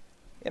even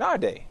in our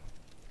day.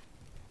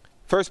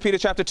 1 Peter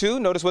chapter 2,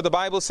 notice what the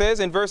Bible says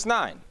in verse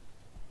 9.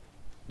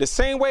 The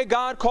same way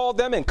God called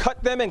them and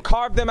cut them and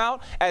carved them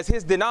out as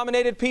his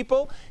denominated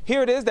people,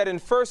 here it is that in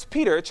 1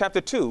 Peter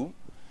chapter 2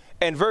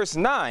 and verse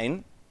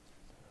 9,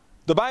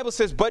 the Bible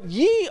says, but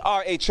ye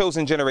are a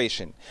chosen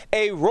generation,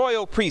 a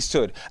royal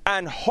priesthood,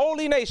 an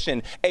holy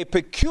nation, a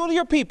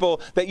peculiar people,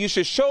 that you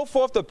should show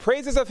forth the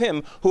praises of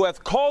him who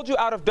hath called you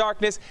out of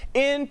darkness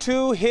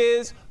into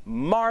his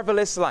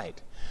marvelous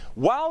light.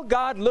 While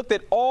God looked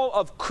at all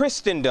of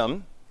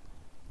Christendom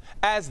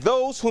as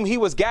those whom he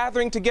was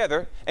gathering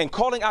together and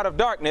calling out of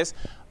darkness,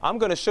 I'm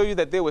going to show you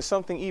that there was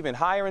something even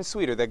higher and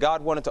sweeter that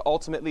God wanted to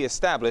ultimately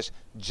establish,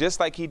 just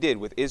like he did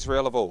with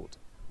Israel of old.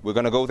 We're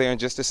going to go there in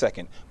just a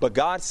second. But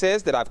God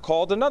says that I've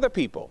called another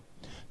people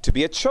to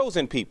be a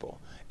chosen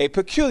people, a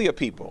peculiar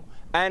people,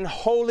 and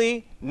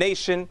holy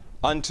nation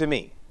unto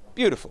me.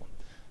 Beautiful.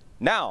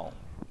 Now,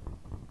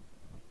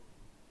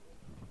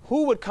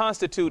 who would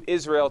constitute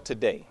Israel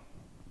today?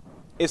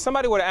 If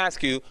somebody were to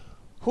ask you,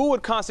 who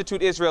would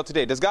constitute Israel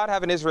today? Does God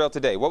have an Israel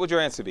today? What would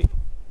your answer be?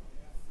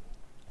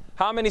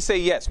 How many say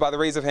yes by the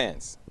raise of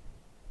hands?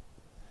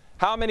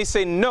 How many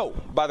say no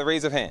by the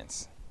raise of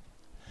hands?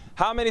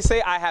 How many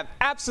say, I have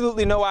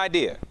absolutely no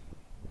idea?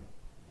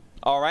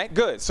 All right,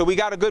 good. So we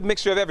got a good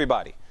mixture of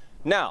everybody.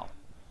 Now,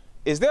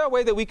 is there a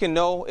way that we can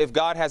know if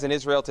God has an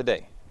Israel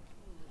today?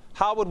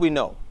 How would we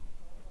know?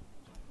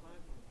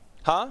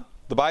 Huh?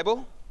 The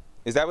Bible?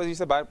 Is that what you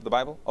said? The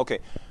Bible? Okay.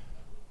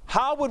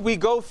 How would we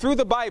go through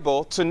the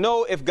Bible to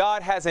know if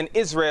God has an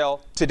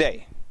Israel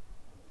today?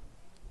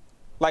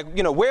 Like,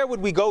 where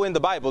would we go in the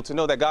Bible to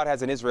know that God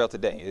has an Israel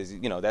today?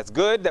 That's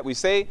good that we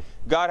say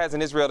God has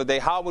an Israel today.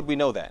 How would we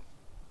know that?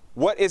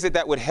 What is it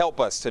that would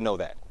help us to know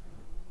that?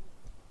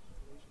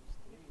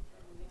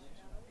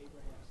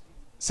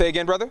 Say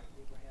again, brother?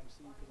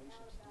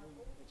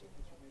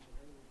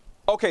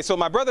 Okay, so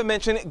my brother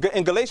mentioned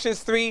in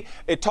Galatians 3,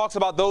 it talks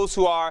about those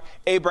who are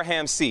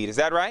Abraham's seed. Is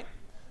that right?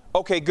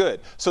 Okay, good.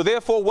 So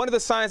therefore, one of the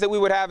signs that we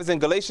would have is in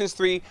Galatians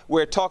 3,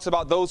 where it talks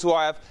about those who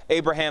are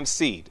Abraham's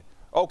seed.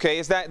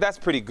 Okay, that's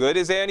pretty good.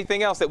 Is there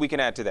anything else that we can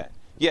add to that?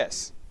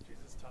 Yes.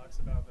 Jesus talks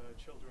about the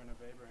children of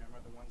Abraham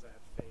are the ones that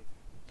have faith,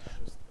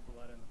 not just the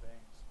blood in the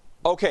veins.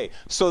 Okay,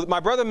 so my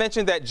brother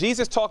mentioned that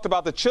Jesus talked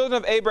about the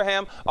children of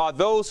Abraham are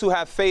those who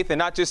have faith and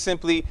not just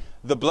simply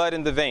the blood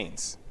in the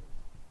veins.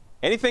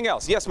 Anything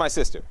else? Yes, my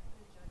sister.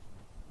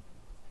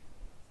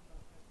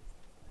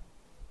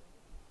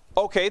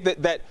 Okay,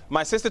 that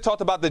my sister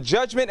talked about the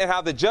judgment and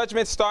how the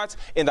judgment starts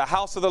in the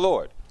house of the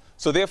Lord.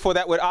 So therefore,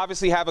 that would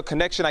obviously have a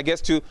connection, I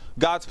guess, to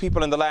God's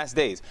people in the last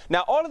days.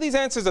 Now, all of these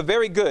answers are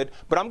very good,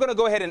 but I'm going to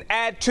go ahead and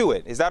add to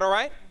it. Is that all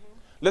right?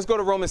 Let's go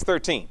to Romans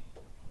 13.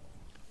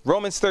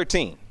 Romans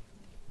 13.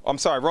 I'm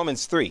sorry,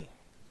 Romans 3.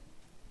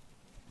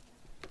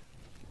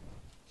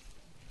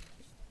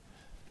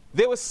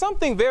 There was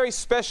something very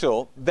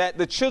special that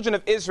the children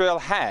of Israel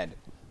had.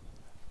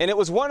 And it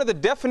was one of the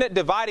definite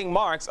dividing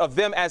marks of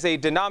them as a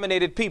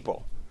denominated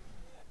people.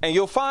 And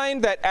you'll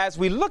find that as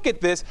we look at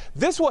this,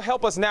 this will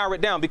help us narrow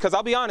it down, because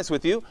I'll be honest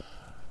with you,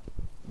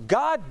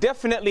 God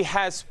definitely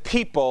has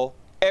people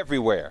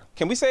everywhere.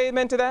 Can we say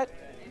amen to that?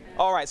 Amen.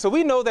 All right. So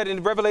we know that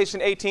in Revelation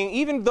 18,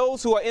 even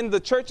those who are in the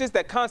churches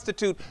that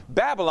constitute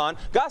Babylon,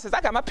 God says, I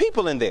got my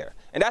people in there.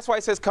 And that's why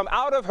he says, come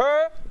out of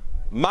her,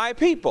 my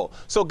people.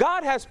 So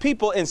God has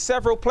people in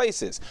several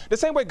places. The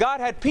same way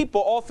God had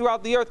people all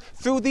throughout the earth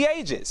through the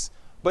ages.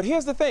 But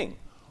here's the thing.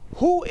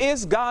 Who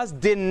is God's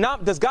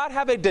does God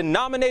have a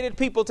denominated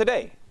people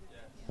today?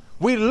 Yes.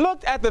 We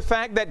looked at the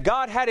fact that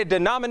God had a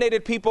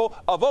denominated people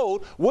of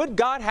old. Would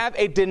God have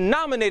a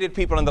denominated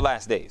people in the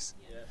last days?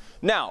 Yes.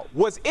 Now,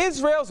 was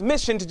Israel's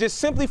mission to just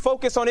simply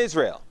focus on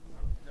Israel?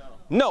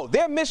 No,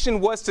 their mission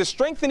was to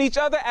strengthen each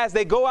other as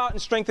they go out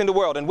and strengthen the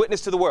world and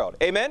witness to the world.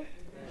 Amen?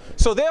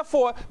 So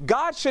therefore,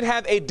 God should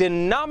have a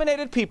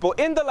denominated people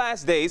in the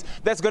last days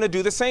that's going to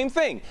do the same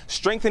thing.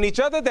 Strengthen each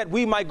other that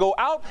we might go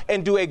out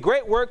and do a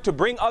great work to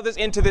bring others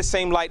into this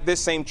same light, this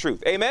same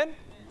truth. Amen?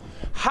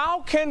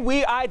 How can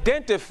we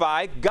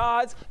identify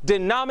God's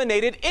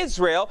denominated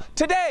Israel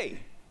today?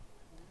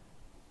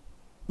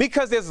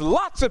 Because there's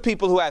lots of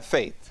people who have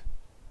faith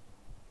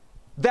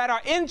that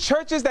are in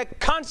churches that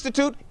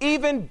constitute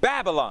even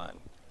Babylon.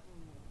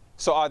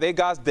 So are they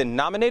God's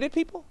denominated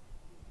people?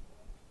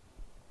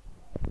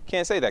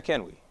 Can't say that,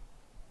 can we?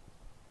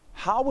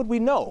 How would we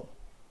know?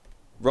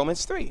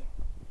 Romans 3.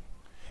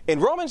 In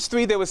Romans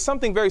 3, there was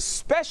something very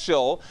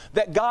special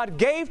that God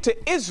gave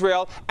to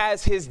Israel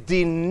as his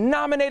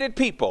denominated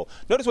people.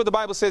 Notice what the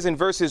Bible says in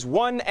verses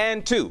 1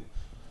 and 2.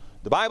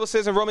 The Bible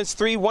says in Romans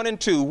 3, 1 and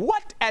 2,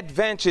 what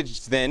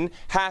advantage then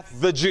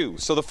hath the Jew?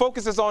 So the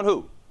focus is on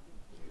who?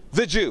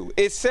 The Jew.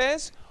 It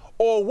says,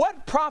 or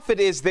what profit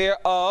is there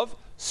of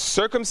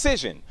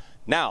circumcision?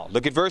 Now,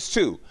 look at verse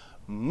 2.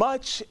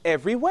 Much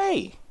every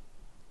way.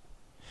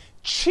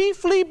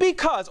 Chiefly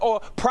because,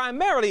 or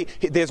primarily,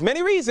 there's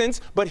many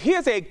reasons, but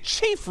here's a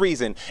chief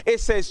reason.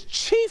 It says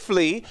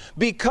chiefly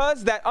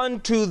because that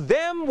unto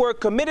them were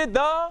committed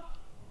the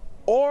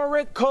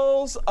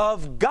oracles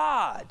of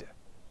God.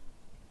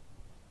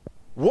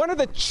 One of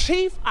the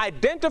chief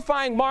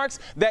identifying marks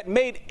that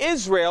made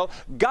Israel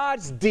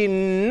God's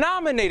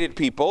denominated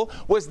people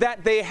was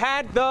that they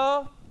had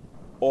the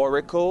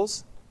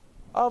oracles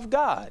of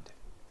God.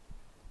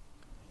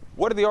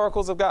 What are the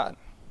oracles of God?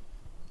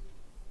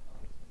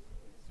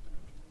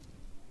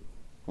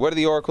 What are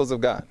the oracles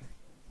of God?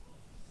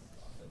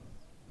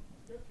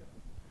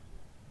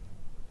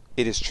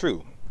 It is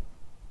true.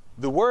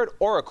 The word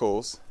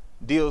oracles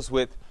deals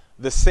with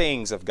the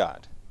sayings of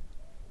God,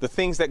 the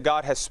things that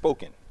God has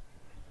spoken.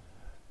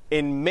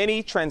 In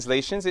many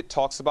translations, it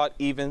talks about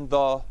even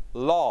the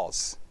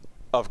laws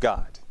of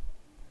God.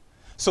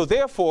 So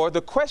therefore,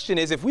 the question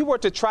is, if we were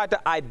to try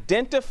to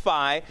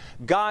identify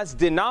God's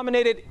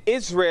denominated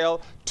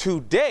Israel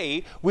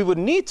today, we would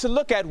need to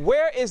look at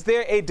where is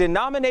there a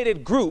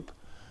denominated group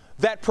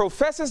that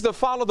professes to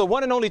follow the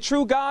one and only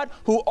true God,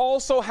 who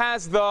also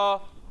has the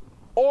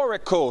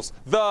oracles,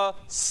 the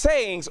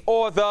sayings,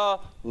 or the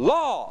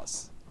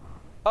laws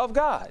of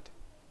God.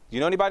 Do you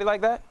know anybody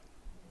like that?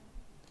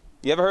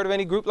 You ever heard of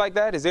any group like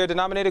that? Is there a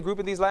denominated group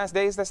in these last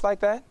days that's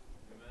like that?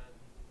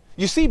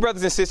 You see,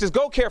 brothers and sisters,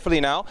 go carefully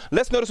now.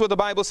 Let's notice what the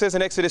Bible says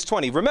in Exodus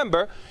 20.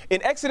 Remember,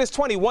 in Exodus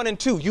 20, 1 and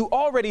 2, you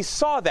already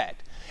saw that.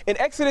 In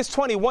Exodus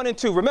 20, 1 and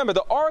 2, remember,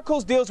 the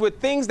oracles deals with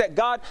things that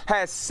God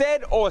has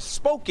said or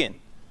spoken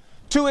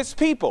to his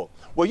people.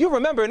 Well, you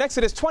remember in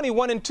Exodus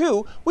 21 and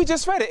 2, we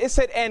just read it. It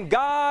said, and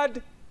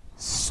God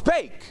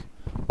spake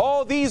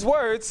all these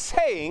words,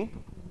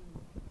 saying,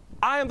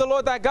 I am the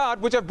Lord thy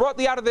God, which have brought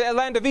thee out of the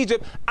land of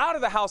Egypt, out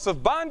of the house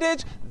of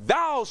bondage.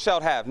 Thou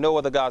shalt have no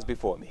other gods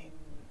before me.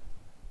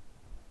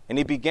 And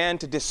he began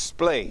to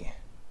display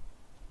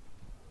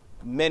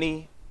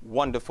many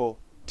wonderful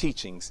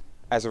teachings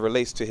as it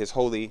relates to his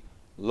holy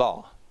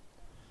law.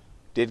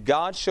 Did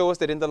God show us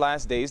that in the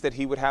last days that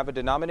he would have a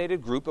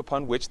denominated group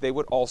upon which they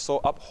would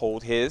also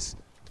uphold his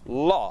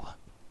law?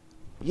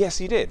 Yes,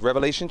 he did.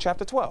 Revelation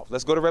chapter 12.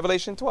 Let's go to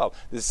Revelation 12.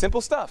 This is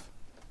simple stuff.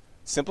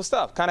 Simple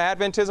stuff. Kind of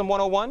Adventism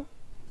 101.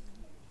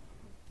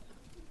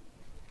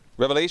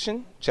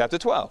 Revelation chapter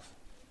 12.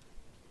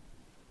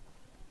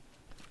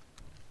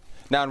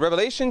 Now in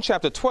Revelation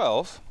chapter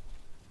 12,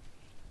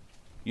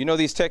 you know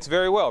these texts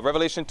very well.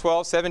 Revelation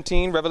 12,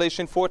 17,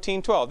 Revelation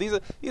 14, 12. These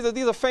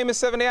are famous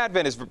Seventh-day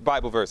Adventist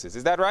Bible verses.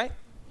 Is that right?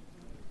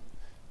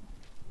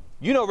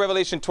 You know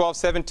Revelation 12,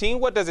 17.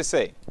 What does it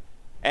say?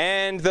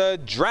 And the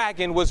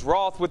dragon was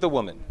wroth with the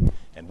woman,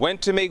 and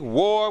went to make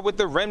war with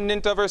the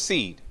remnant of her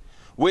seed,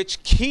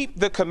 which keep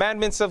the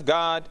commandments of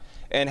God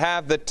and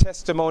have the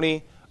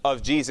testimony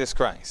of Jesus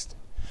Christ.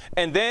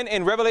 And then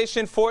in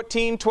Revelation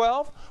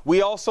 14:12,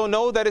 we also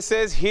know that it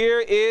says, here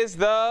is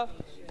the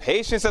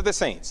patience of the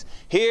saints.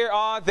 Here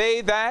are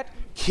they that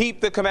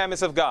keep the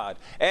commandments of God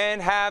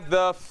and have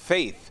the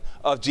faith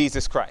of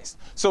Jesus Christ.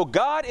 So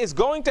God is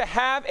going to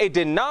have a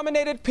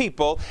denominated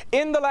people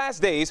in the last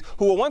days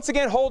who will once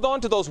again hold on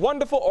to those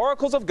wonderful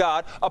oracles of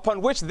God, upon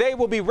which they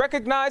will be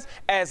recognized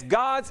as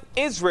God's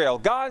Israel,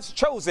 God's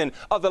chosen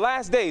of the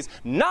last days,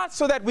 not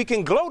so that we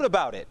can gloat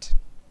about it,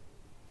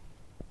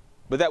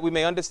 but that we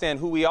may understand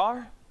who we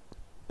are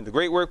and the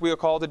great work we are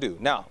called to do.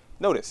 Now,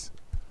 notice,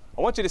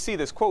 I want you to see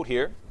this quote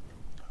here.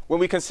 When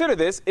we consider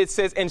this, it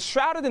says,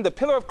 enshrouded in the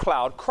pillar of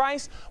cloud,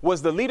 Christ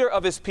was the leader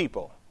of his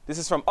people. This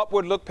is from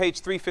Upward Look, page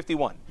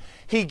 351.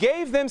 He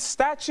gave them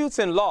statutes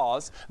and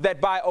laws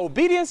that by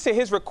obedience to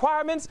his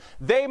requirements,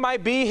 they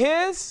might be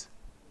his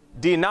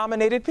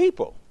denominated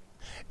people.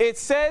 It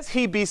says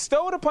he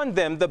bestowed upon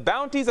them the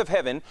bounties of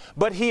heaven,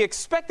 but he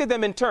expected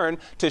them in turn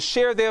to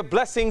share their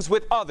blessings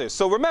with others.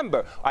 So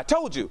remember, I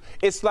told you,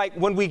 it's like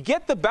when we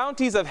get the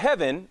bounties of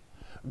heaven,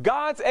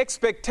 God's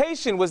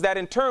expectation was that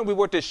in turn we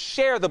were to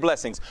share the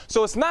blessings.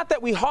 So it's not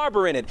that we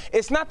harbor in it.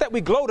 It's not that we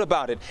gloat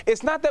about it.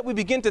 It's not that we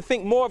begin to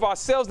think more of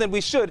ourselves than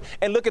we should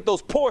and look at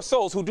those poor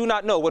souls who do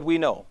not know what we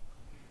know.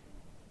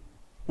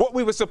 What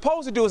we were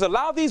supposed to do is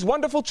allow these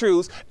wonderful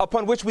truths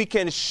upon which we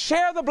can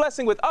share the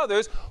blessing with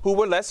others who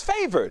were less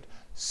favored.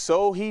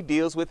 So he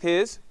deals with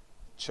his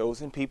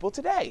chosen people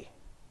today.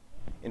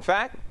 In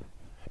fact,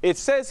 it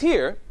says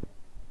here,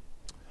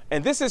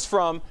 and this is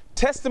from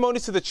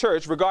Testimonies to the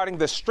Church regarding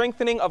the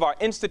strengthening of our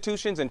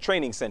institutions and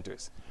training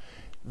centers.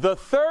 The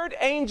third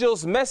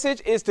angel's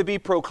message is to be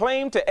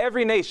proclaimed to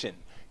every nation,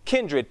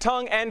 kindred,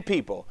 tongue, and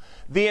people.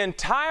 The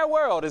entire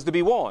world is to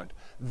be warned.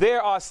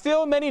 There are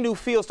still many new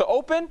fields to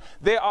open.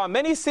 There are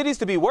many cities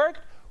to be worked.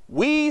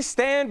 We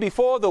stand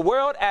before the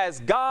world as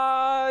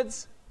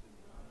God's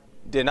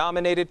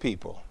denominated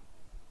people.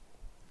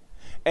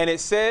 And it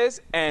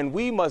says, and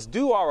we must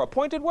do our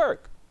appointed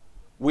work.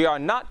 We are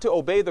not to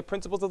obey the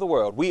principles of the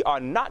world. We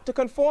are not to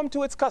conform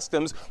to its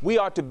customs. We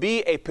are to be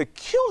a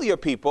peculiar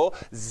people,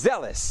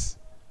 zealous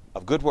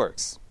of good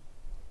works.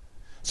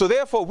 So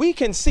therefore, we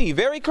can see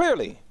very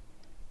clearly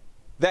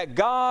that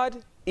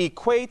God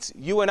equates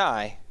you and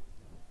I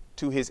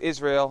to his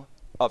Israel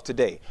of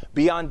today.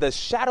 Beyond the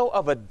shadow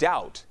of a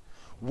doubt,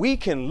 we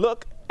can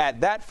look at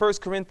that 1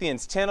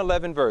 Corinthians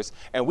 10:11 verse,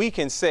 and we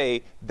can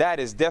say that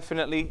is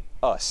definitely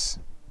us.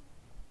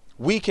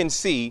 We can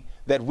see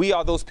that we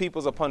are those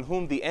peoples upon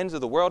whom the ends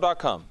of the world are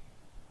come,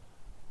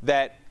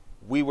 that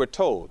we were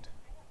told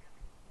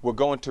we're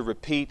going to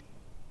repeat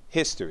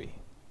history.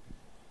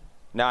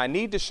 Now, I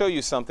need to show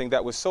you something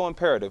that was so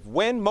imperative.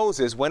 When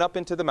Moses went up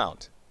into the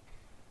mount,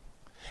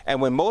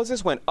 and when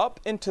Moses went up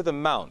into the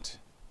mount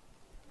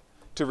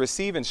to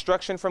receive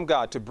instruction from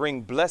God to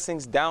bring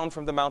blessings down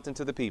from the mountain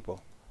to the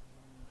people,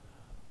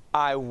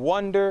 I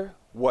wonder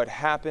what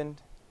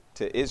happened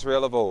to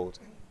Israel of old,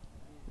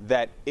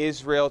 that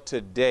Israel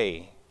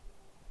today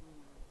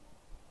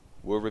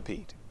will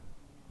repeat.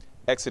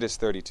 Exodus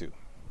 32.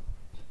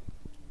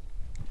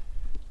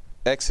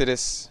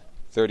 Exodus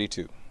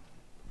 32.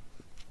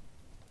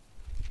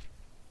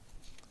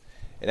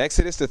 In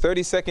Exodus, the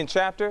 32nd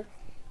chapter,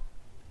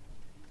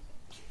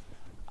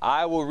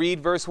 I will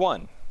read verse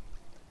 1.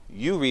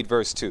 You read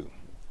verse 2.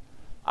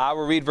 I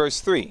will read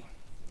verse 3.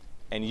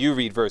 And you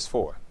read verse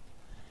 4.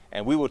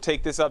 And we will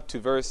take this up to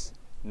verse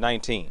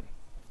 19.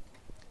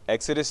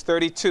 Exodus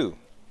 32,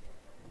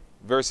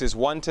 verses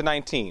 1 to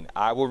 19.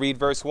 I will read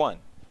verse 1.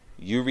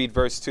 You read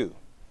verse 2.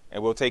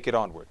 And we'll take it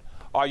onward.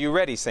 Are you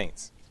ready,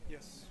 saints?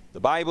 Yes. The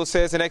Bible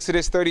says in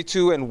Exodus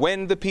 32, and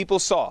when the people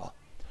saw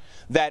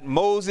that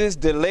Moses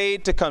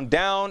delayed to come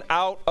down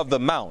out of the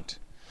mount,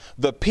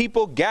 the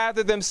people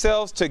gathered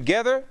themselves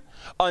together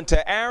unto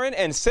Aaron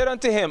and said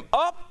unto him,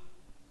 up,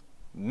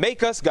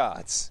 make us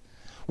gods,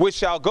 which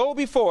shall go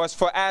before us.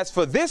 For as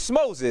for this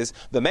Moses,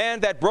 the man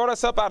that brought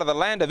us up out of the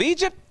land of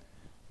Egypt,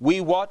 we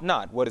wot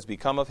not what has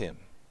become of him.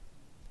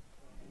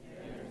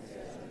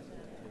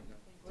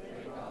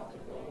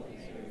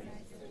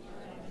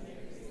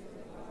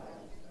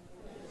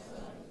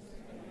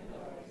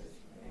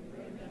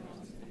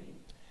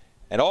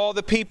 And all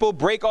the people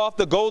brake off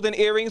the golden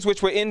earrings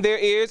which were in their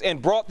ears and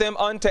brought them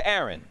unto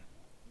Aaron.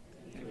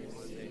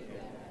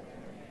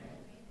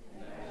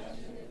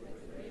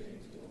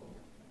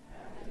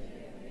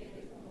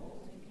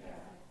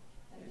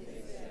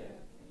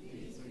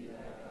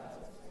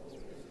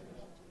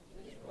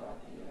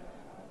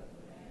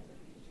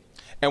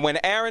 And when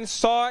Aaron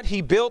saw it, he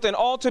built an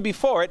altar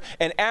before it,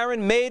 and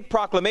Aaron made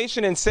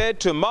proclamation and said,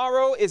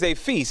 tomorrow is a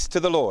feast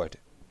to the Lord.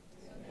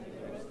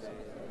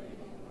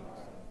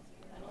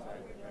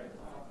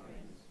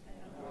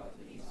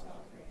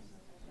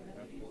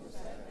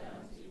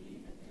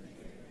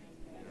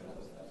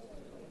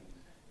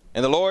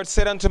 And the Lord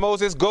said unto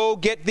Moses, go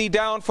get thee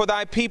down, for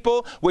thy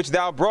people, which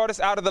thou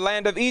broughtest out of the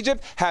land of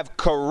Egypt, have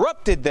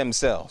corrupted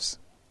themselves.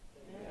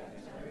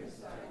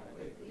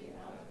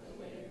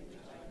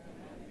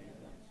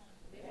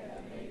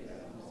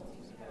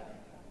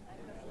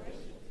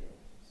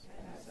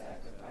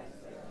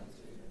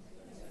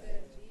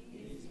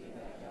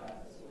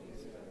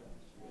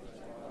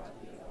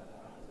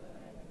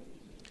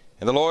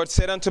 And the Lord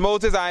said unto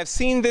Moses, I have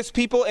seen this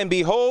people, and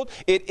behold,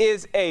 it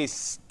is a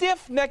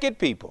stiff-necked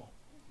people.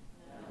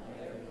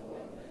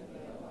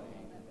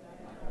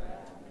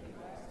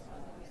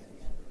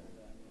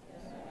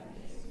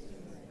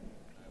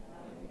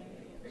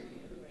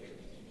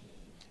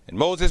 And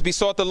Moses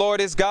besought the Lord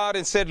his God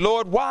and said,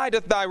 Lord, why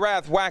doth thy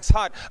wrath wax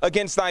hot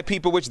against thy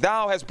people, which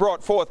thou hast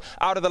brought forth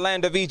out of the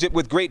land of Egypt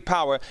with great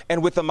power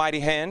and with a mighty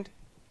hand?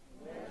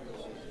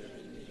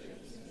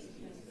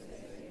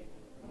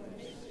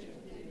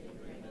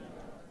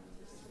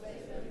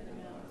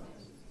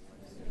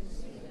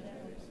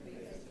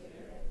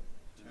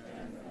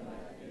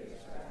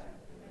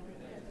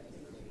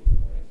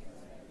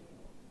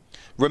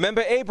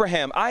 Remember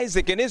Abraham,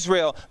 Isaac, and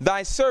Israel,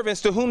 thy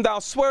servants, to whom thou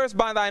swearest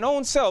by thine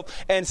own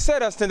self, and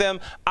said unto them,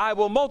 I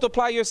will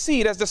multiply your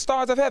seed as the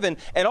stars of heaven,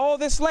 and all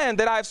this land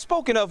that I have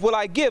spoken of will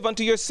I give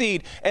unto your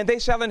seed, and they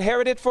shall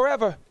inherit it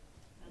forever.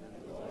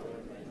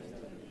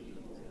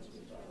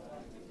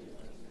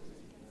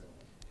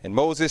 And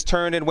Moses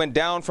turned and went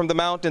down from the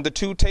mount, and the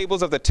 2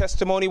 tables of the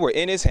testimony were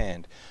in his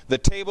hand. The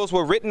tables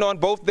were written on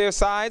both their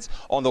sides,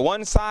 on the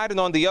one side and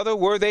on the other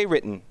were they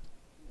written.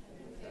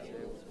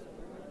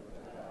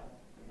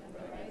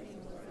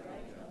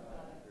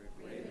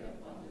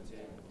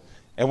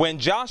 And when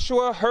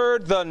Joshua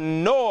heard the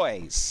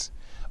noise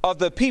of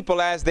the people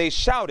as they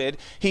shouted,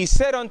 he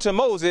said unto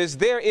Moses,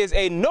 there is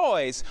a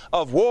noise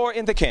of war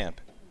in the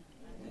camp.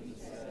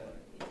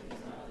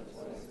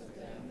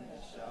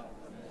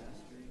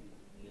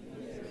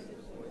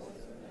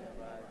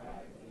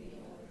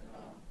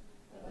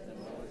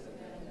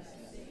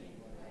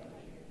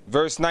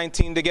 Verse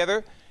 19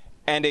 together.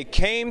 And it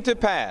came to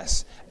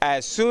pass,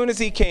 as soon as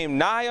he came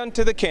nigh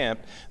unto the camp,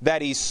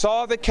 that he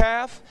saw the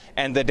calf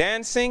and the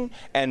dancing,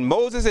 and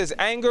Moses'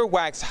 anger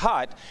waxed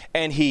hot,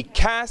 and he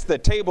cast the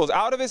tables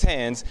out of his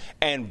hands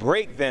and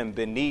brake them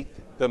beneath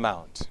the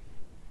mount.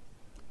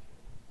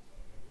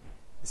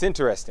 It's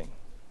interesting.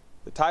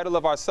 The title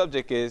of our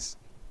subject is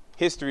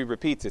History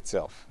Repeats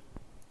Itself.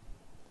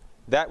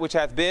 That which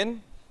hath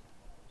been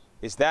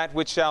is that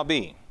which shall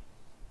be,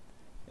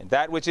 and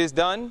that which is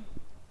done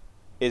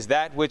is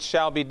that which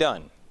shall be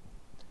done.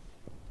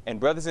 And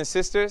brothers and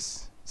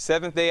sisters,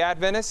 Seventh-day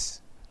Adventists,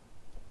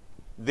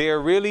 there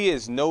really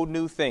is no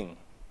new thing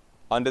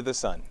under the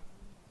sun.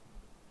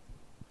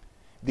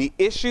 The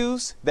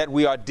issues that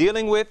we are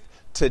dealing with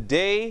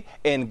today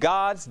in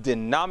God's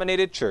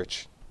denominated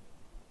church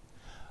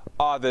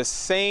are the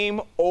same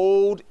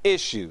old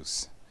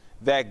issues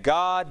that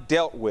God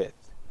dealt with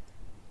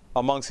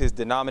amongst his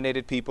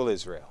denominated people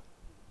Israel.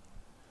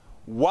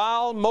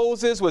 While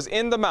Moses was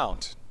in the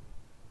mount,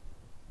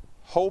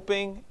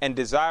 hoping and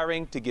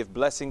desiring to give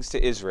blessings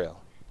to Israel,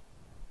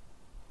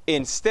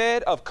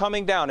 instead of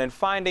coming down and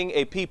finding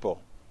a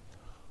people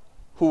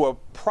who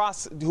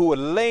were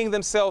laying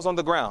themselves on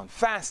the ground,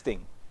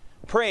 fasting,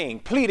 praying,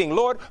 pleading,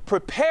 Lord,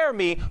 prepare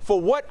me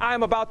for what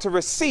I'm about to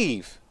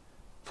receive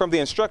from the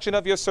instruction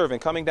of your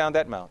servant coming down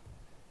that mount,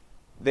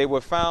 they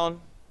were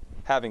found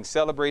having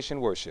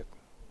celebration worship.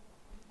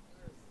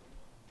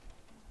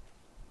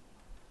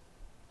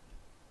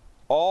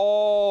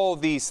 All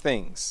these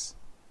things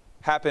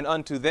happen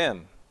unto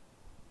them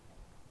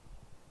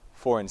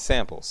for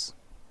ensamples,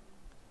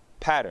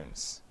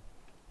 patterns,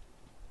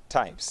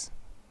 types.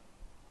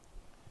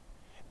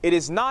 It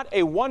is not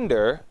a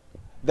wonder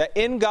that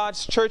in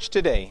God's church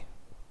today,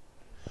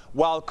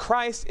 while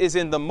Christ is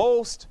in the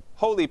most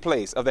holy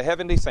place of the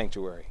heavenly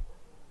sanctuary,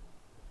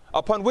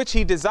 upon which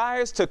he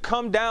desires to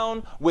come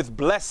down with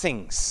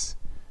blessings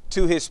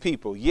to his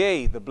people,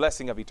 yea, the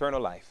blessing of eternal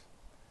life,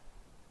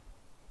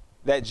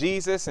 that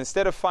Jesus,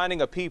 instead of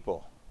finding a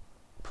people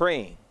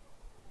praying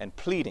and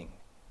pleading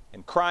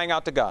and crying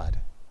out to God,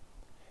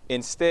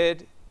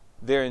 instead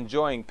they're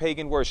enjoying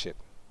pagan worship,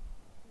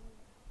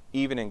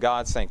 even in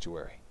God's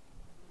sanctuary,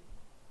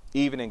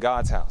 even in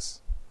God's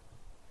house.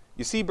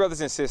 You see, brothers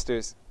and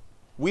sisters,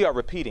 we are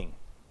repeating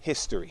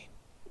history.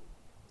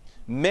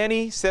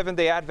 Many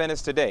Seventh-day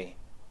Adventists today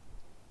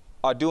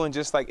are doing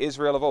just like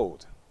Israel of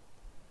old,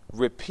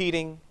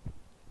 repeating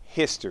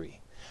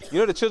history. You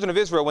know, the children of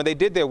Israel, when they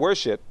did their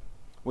worship,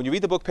 when you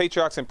read the book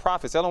Patriarchs and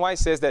Prophets, Ellen White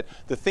says that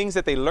the things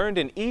that they learned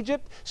in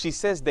Egypt, she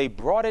says they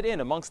brought it in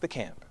amongst the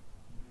camp.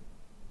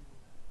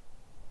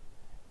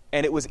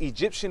 And it was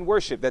Egyptian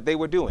worship that they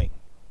were doing.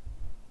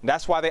 And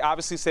that's why they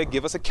obviously said,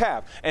 give us a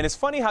calf. And it's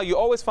funny how you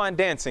always find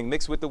dancing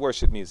mixed with the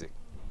worship music.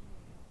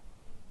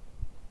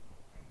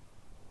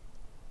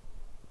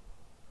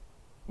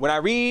 When I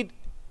read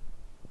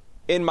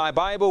in my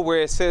Bible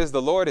where it says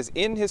the Lord is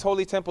in his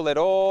holy temple, let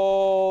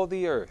all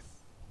the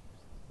earth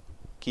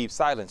keep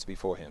silence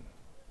before him,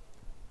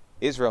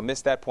 Israel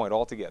missed that point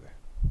altogether.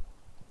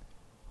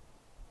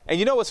 And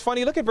you know what's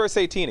funny? Look at verse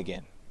 18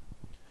 again.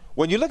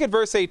 When you look at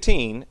verse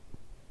 18,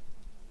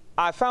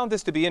 I found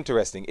this to be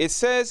interesting. It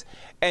says,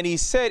 and he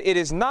said, it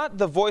is not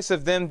the voice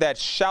of them that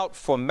shout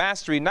for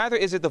mastery, neither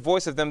is it the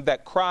voice of them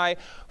that cry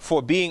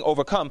for being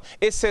overcome.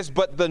 It says,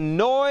 but the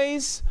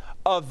noise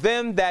of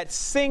them that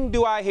sing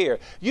do I hear.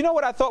 You know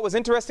what I thought was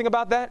interesting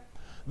about that?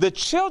 The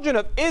children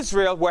of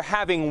Israel were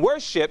having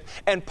worship,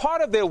 and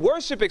part of their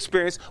worship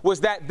experience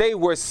was that they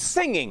were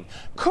singing.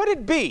 Could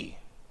it be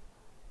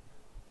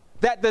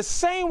that the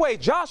same way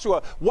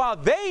Joshua, while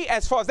they,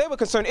 as far as they were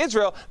concerned,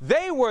 Israel,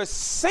 they were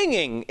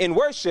singing in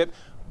worship,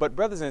 but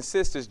brothers and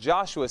sisters,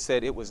 Joshua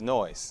said it was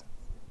noise?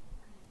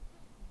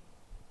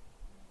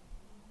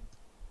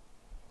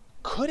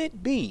 Could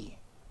it be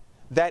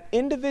that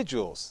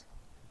individuals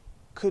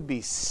could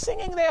be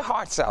singing their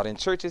hearts out in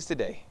churches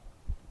today,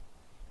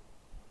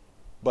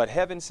 but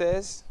heaven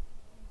says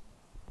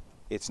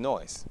it's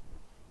noise?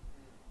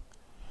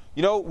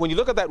 You know, when you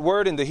look at that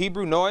word in the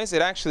Hebrew, noise,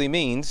 it actually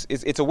means,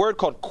 it's a word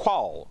called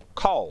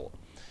call.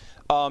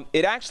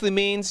 It actually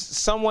means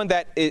someone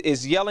that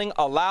is yelling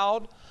a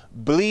loud,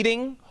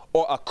 bleating,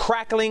 or a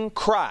crackling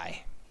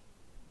cry.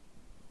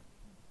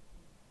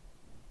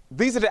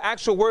 These are the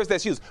actual words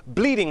that's used.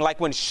 Bleating, like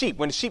when sheep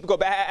go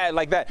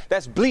like that.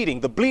 That's bleating,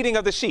 the bleating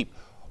of the sheep.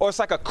 Or it's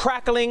like a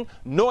crackling,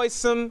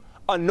 noisome,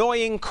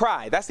 annoying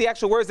cry. That's the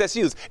actual words that's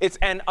used. It's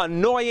an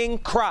annoying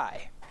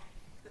cry.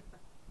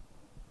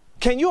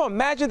 Can you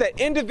imagine that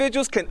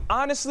individuals can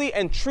honestly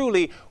and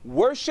truly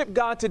worship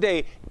God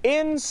today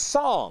in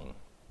song?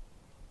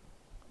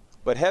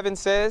 But heaven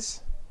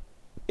says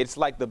it's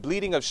like the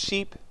bleating of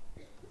sheep.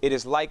 It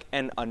is like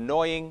an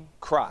annoying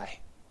cry.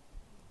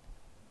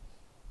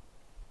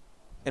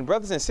 And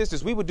brothers and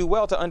sisters, we would do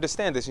well to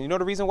understand this. And you know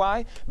the reason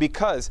why?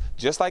 Because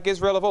just like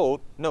Israel of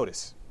old,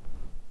 notice,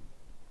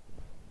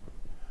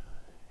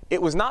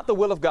 it was not the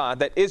will of God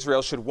that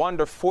Israel should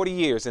wander 40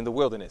 years in the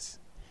wilderness.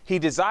 He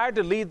desired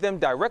to lead them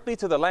directly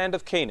to the land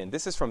of Canaan.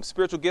 This is from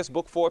Spiritual Gifts,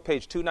 Book 4,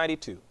 page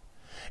 292.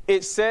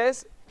 It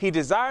says he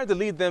desired to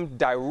lead them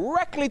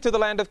directly to the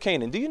land of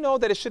Canaan. Do you know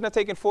that it shouldn't have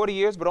taken 40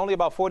 years, but only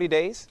about 40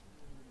 days?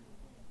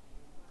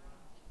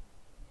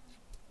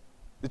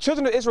 The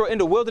children of Israel in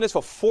the wilderness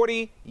for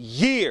 40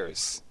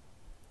 years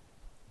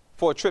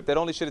for a trip that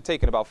only should have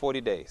taken about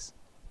 40 days.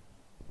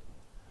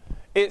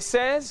 It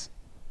says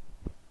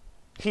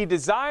he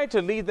desired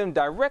to lead them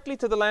directly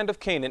to the land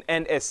of Canaan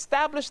and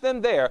establish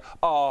them there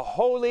a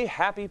holy,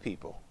 happy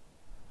people.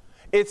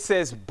 It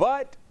says,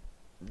 but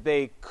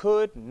they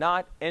could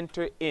not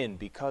enter in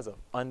because of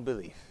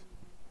unbelief.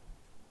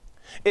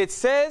 It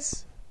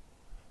says,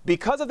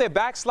 because of their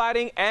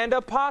backsliding and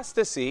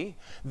apostasy,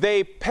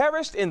 they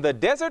perished in the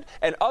desert,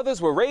 and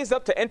others were raised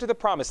up to enter the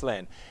promised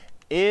land.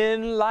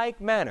 In like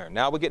manner,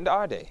 now we're getting to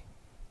our day.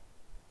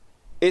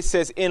 It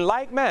says, in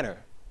like manner,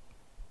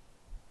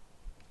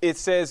 it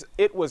says,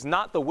 it was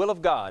not the will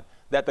of God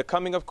that the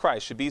coming of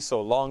Christ should be so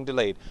long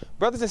delayed.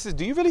 Brothers and sisters,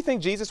 do you really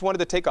think Jesus wanted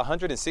to take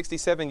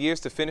 167 years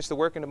to finish the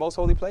work in the most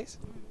holy place?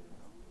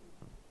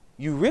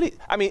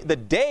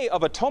 The Day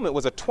of Atonement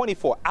was a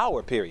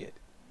 24-hour period.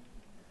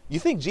 You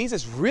think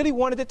Jesus really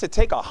wanted it to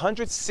take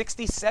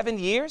 167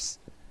 years?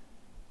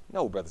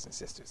 No, brothers and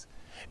sisters.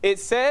 It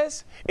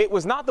says it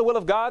was not the will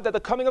of God that the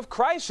coming of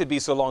Christ should be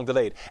so long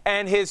delayed,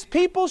 and his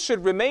people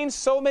should remain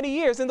so many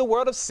years in the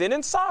world of sin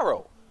and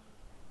sorrow.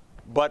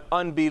 But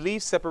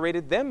unbelief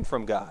separated them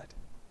from God.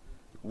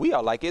 We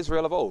are like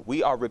Israel of old.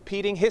 We are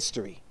repeating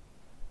history.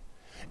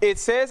 It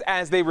says,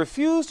 as they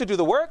refused to do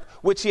the work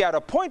which he had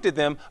appointed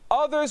them,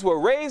 others were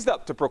raised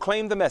up to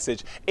proclaim the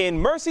message. In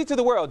mercy to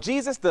the world,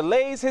 Jesus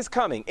delays his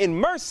coming. In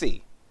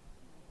mercy,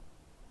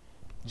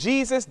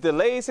 Jesus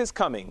delays his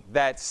coming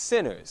that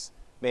sinners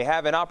may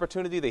have an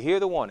opportunity to hear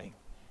the warning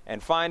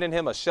and find in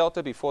him a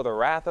shelter before the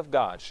wrath of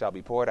God shall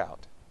be poured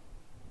out.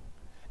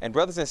 And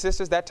brothers and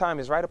sisters, that time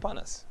is right upon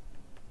us.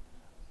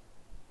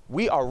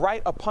 We are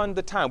right upon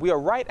the time. We are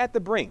right at the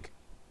brink.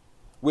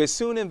 We're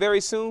soon and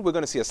very soon, we're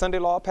going to see a Sunday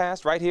law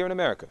passed right here in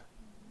America.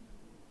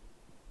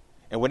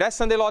 And when that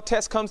Sunday law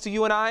test comes to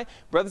you and I,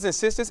 brothers and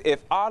sisters,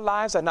 if our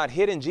lives are not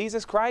hid in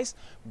Jesus Christ,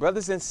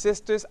 brothers and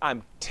sisters,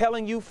 I'm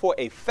telling you for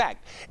a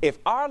fact, if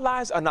our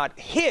lives are not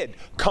hid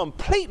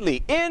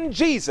completely in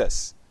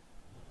Jesus,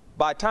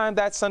 by the time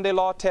that Sunday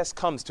law test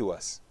comes to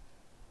us,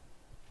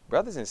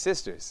 brothers and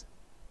sisters,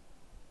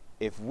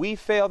 if we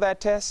fail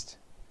that test,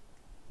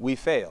 we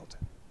failed.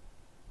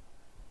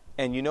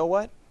 And you know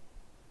what?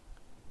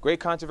 Great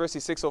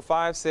Controversy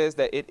 605 says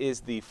that it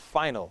is the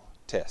final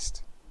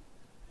test.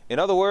 In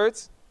other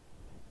words,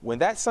 when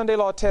that Sunday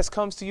law test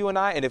comes to you and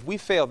I, and if we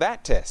fail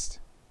that test,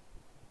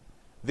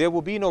 there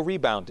will be no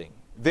rebounding.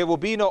 There will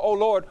be no, oh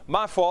Lord,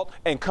 my fault,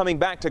 and coming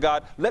back to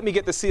God, let me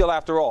get the seal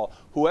after all.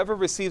 Whoever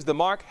receives the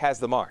mark has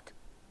the mark.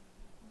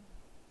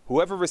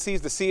 Whoever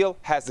receives the seal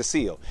has the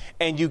seal.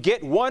 And you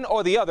get one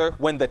or the other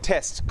when the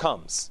test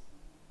comes.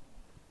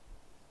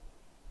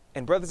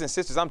 And brothers and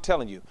sisters, I'm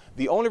telling you,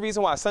 the only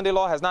reason why Sunday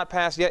law has not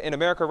passed yet in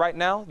America right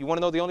now, you want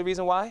to know the only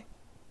reason why?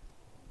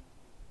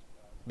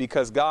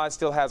 Because God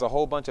still has a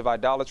whole bunch of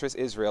idolatrous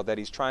Israel that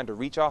he's trying to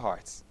reach our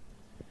hearts.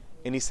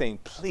 And he's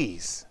saying,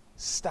 please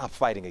stop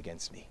fighting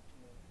against me.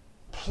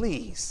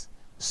 Please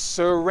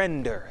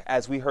surrender,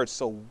 as we heard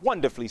so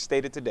wonderfully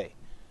stated today.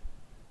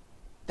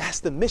 That's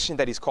the mission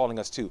that he's calling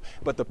us to.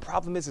 But the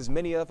problem is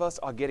many of us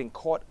are getting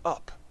caught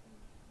up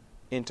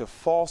into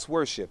false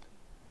worship,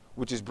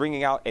 which is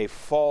bringing out a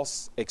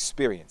false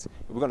experience.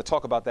 We're going to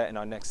talk about that in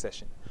our next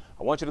session.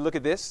 I want you to look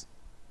at this.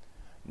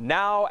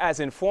 Now, as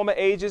in former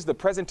ages, the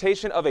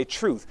presentation of a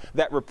truth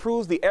that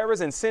reproves the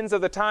errors and sins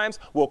of the times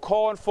will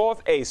call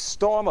forth a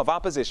storm of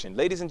opposition.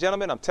 Ladies and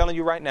gentlemen, I'm telling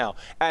you right now,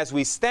 as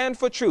we stand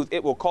for truth,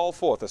 it will call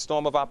forth a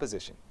storm of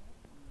opposition.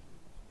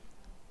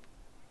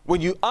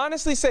 When you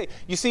honestly say,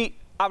 you see,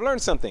 I've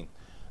learned something.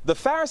 The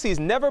Pharisees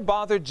never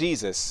bothered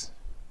Jesus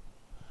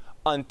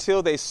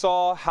until they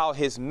saw how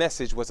his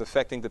message was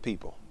affecting the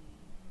people.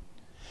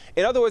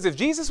 In other words, if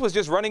Jesus was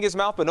just running his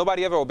mouth, but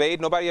nobody ever obeyed,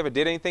 nobody ever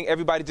did anything,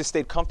 everybody just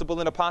stayed comfortable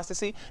in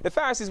apostasy, the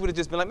Pharisees would have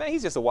just been like, man,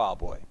 he's just a wild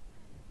boy.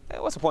 Hey,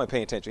 what's the point of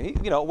paying attention?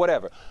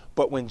 Whatever.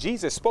 But when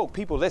Jesus spoke,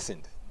 people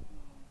listened.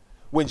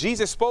 When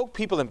Jesus spoke,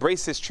 people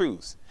embraced his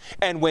truths.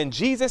 And when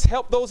Jesus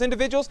helped those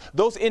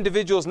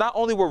individuals not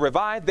only were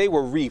revived, they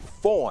were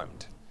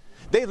reformed.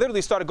 They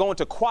literally started going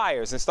to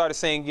choirs and started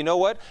saying, you know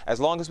what? As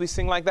long as we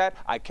sing like that,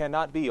 I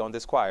cannot be on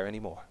this choir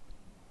anymore.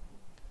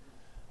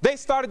 They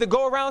started to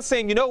go around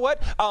saying, you know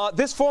what?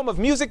 This form of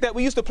music that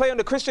we used to play on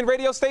the Christian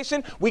radio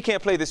station, we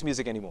can't play this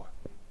music anymore.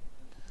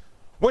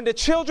 When the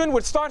children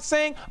would start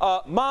saying,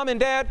 Mom and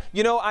Dad,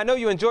 I know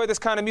you enjoy this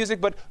kind of music,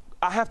 but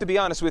I have to be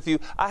honest with you.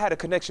 I had a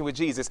connection with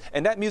Jesus,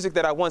 and that music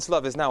that I once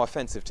loved is now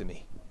offensive to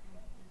me.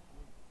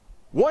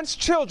 Once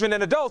children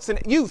and adults and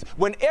youth,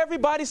 when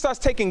everybody starts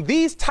taking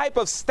these type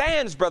of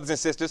stands, brothers and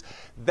sisters,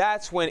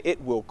 that's when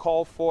it will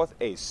call forth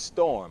a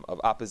storm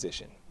of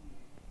opposition.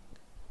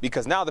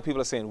 Because now the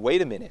people are saying,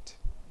 wait a minute,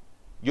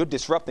 you're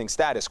disrupting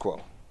status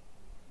quo.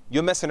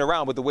 You're messing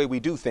around with the way we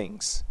do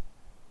things.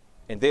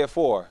 And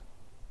therefore,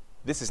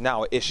 this is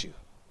now an issue.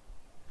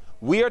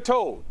 We are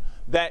told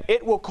that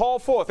it will call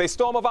forth a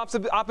storm of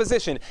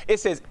opposition.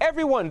 It says,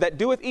 everyone that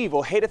doeth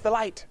evil hateth the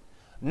light,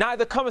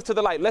 neither cometh to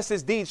the light, lest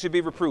his deeds should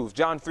be reproved.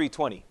 John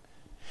 3:20.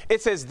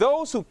 It says,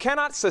 those who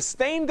cannot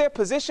sustain their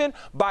position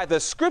by the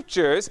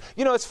scriptures.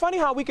 It's funny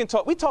how we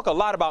talk a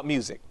lot about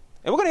music.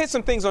 And we're going to hit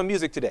some things on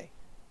music today.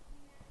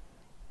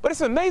 But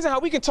it's amazing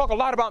how we can talk a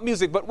lot about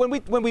music, but when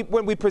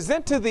we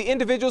present to the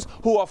individuals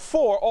who are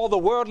for all the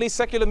worldly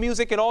secular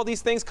music and all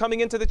these things coming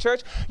into the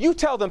church, you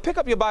tell them, pick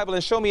up your Bible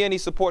and show me any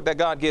support that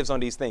God gives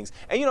on these things.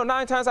 And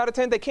 9 times out of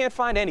 10, they can't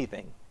find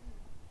anything.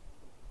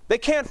 They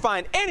can't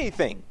find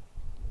anything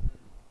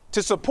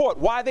to support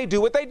why they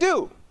do what they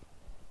do.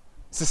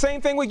 It's the same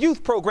thing with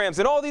youth programs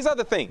and all these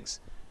other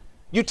things.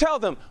 You tell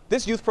them,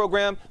 this youth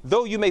program,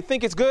 though you may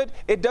think it's good,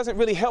 it doesn't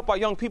really help our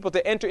young people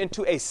to enter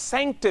into a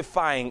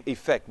sanctifying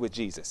effect with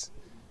Jesus.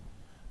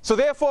 So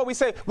therefore we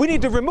say, we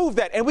need to remove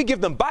that. And we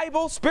give them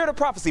Bible, spirit of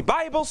prophecy,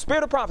 Bible,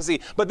 spirit of prophecy.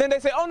 But then they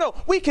say, oh no,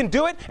 we can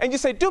do it. And you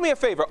say, do me a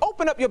favor,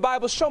 open up your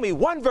Bible, show me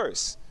one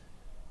verse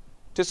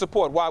to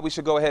support why we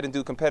should go ahead and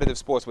do competitive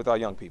sports with our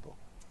young people.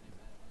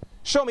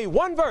 Show me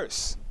one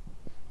verse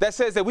that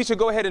says that we should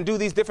go ahead and do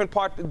these different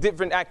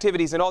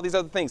activities and all these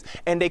other things.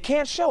 And they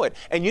can't show it.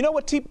 And you know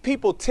what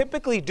people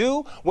typically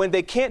do when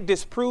they can't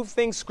disprove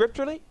things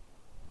scripturally?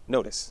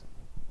 Notice.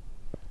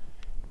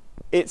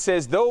 It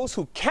says those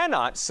who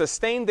cannot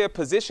sustain their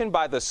position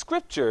by the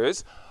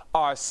scriptures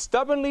are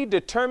stubbornly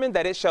determined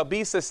that it shall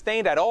be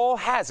sustained at all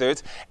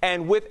hazards,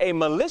 and with a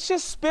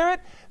malicious spirit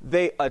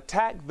they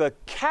attack the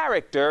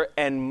character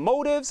and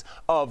motives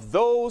of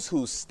those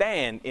who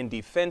stand in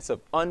defense of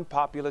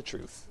unpopular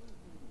truth.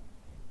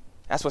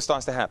 That's what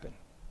starts to happen.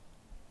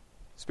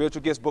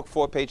 Spiritual Gifts, Book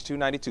 4, page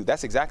 292.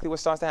 That's exactly what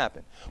starts to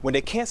happen. When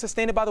they can't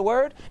sustain it by the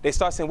word, they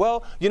start saying,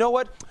 well, you know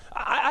what?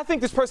 I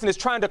think this person is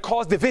trying to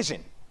cause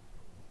division.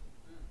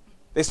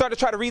 They start to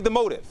try to read the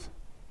motive.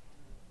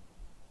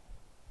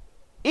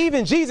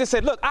 Even Jesus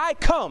said, look, I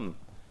come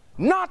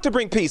not to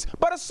bring peace,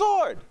 but a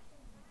sword.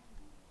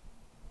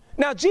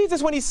 Now,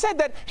 Jesus, when he said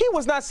that, he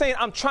was not saying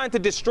I'm trying to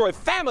destroy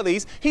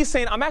families. He's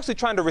saying I'm actually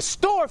trying to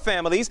restore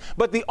families.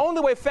 But the only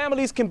way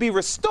families can be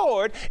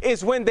restored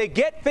is when they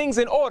get things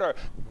in order.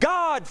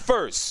 God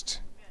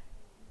first,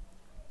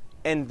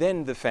 and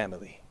then the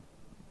family.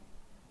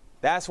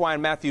 That's why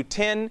in Matthew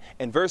 10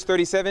 and verse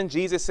 37,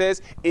 Jesus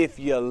says, if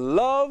you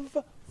love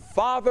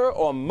father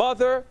or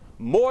mother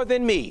more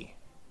than me,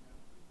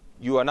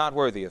 you are not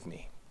worthy of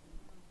me.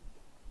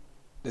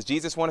 Does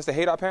Jesus want us to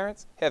hate our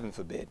parents? Heaven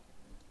forbid.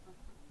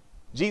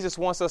 Jesus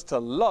wants us to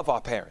love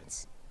our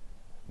parents.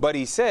 But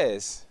he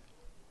says,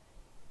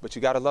 but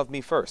you got to love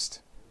me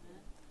first.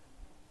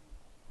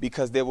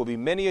 Because there will be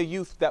many a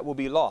youth that will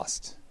be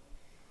lost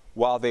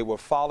while they were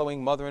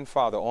following mother and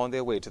father on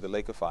their way to the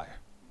lake of fire.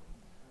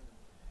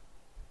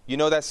 You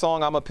know that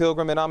song, I'm a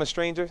pilgrim and I'm a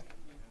stranger?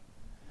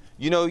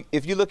 You know,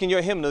 if you look in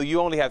your hymnal,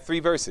 you only have 3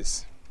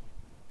 verses.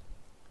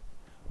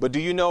 But do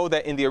you know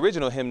that in the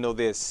original hymnal,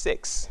 there's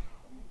 6?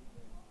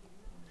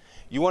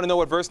 You want to know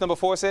what verse number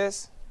 4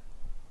 says?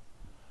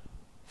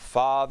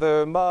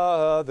 Father,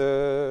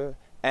 mother,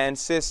 and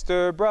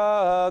sister,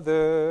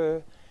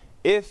 brother,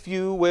 if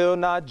you will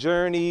not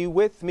journey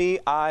with me,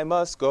 I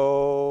must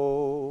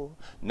go.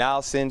 Now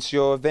since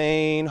your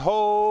vain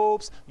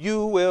hopes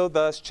you will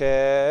thus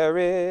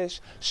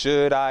cherish,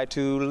 should I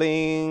to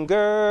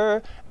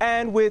linger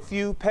and with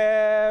you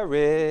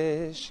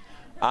perish?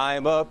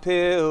 I'm a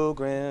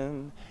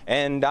pilgrim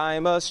and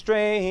I'm a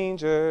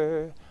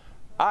stranger.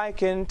 I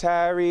can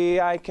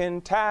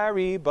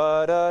tarry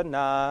but a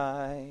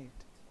night.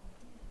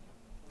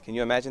 Can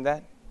you imagine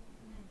that?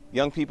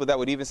 Young people that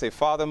would even say,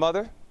 father,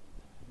 mother,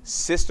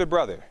 sister,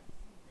 brother,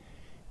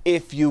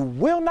 if you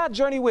will not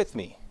journey with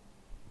me,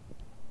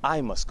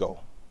 I must go.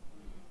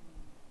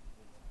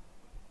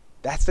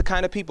 That's the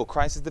kind of people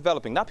Christ is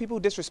developing. Not people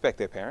who disrespect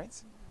their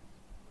parents.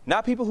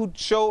 Not people who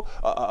show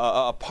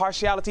a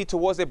partiality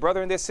towards their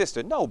brother and their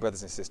sister. No,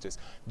 brothers and sisters.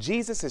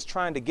 Jesus is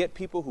trying to get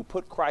people who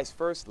put Christ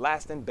first,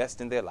 last, and best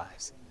in their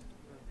lives.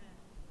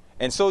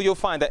 And so you'll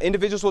find that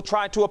individuals will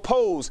try to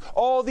oppose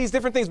all these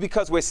different things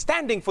because we're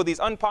standing for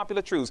these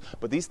unpopular truths.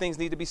 But these things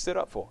need to be stood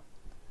up for.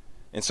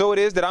 And so it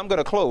is that I'm going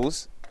to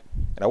close.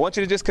 And I want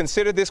you to just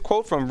consider this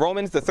quote from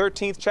Romans, the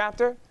 13th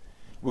chapter.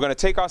 We're going to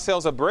take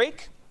ourselves a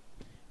break.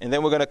 And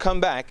then we're going to come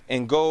back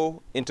and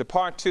go into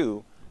part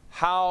 2.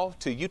 How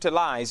to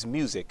utilize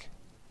music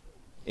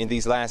in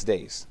these last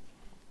days.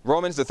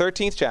 Romans, the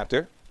 13th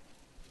chapter.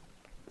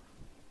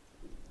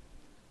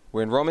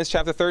 We're in Romans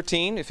chapter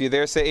 13. If you're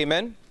there, say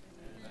amen.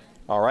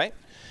 All right.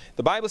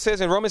 The Bible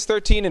says in Romans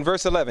 13 and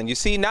verse 11, you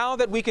see, now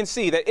that we can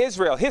see that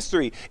Israel,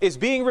 history is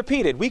being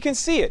repeated, we can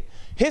see it.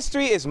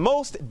 History is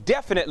most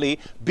definitely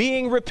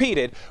being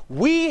repeated.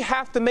 We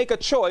have to make a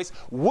choice.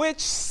 Which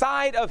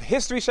side of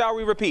history shall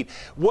we repeat?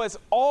 Was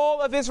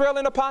all of Israel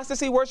in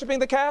apostasy worshiping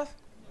the calf?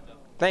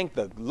 Thank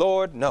the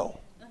Lord, no.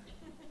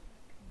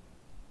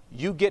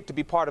 You get to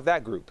be part of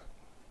that group.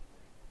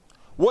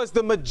 Was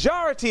the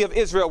majority of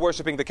Israel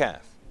worshiping the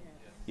calf?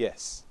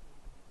 Yes.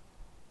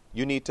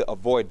 You need to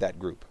avoid that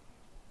group.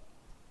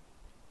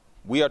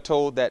 We are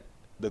told that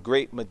the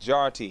great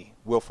majority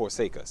will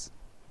forsake us.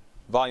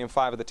 Volume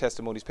 5 of the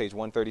Testimonies, page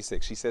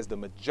 136. She says the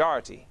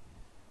majority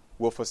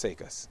will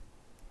forsake us.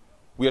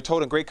 We are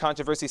told in Great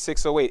Controversy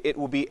 608, it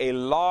will be a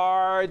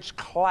large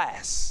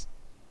class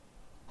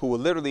who will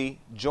literally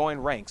join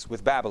ranks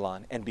with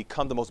Babylon and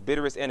become the most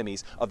bitterest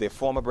enemies of their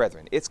former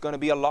brethren. It's going to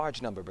be a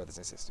large number, brothers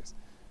and sisters.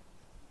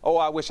 Oh,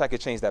 I wish I could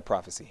change that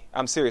prophecy.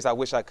 I'm serious. I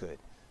wish I could.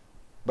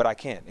 But I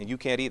can't, and you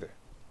can't either.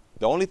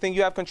 The only thing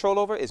you have control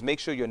over is make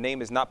sure your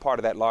name is not part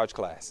of that large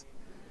class.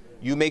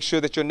 You make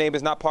sure that your name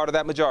is not part of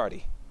that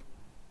majority.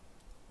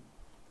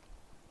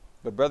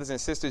 But brothers and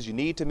sisters, you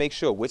need to make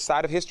sure, which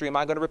side of history am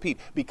I going to repeat?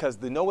 Because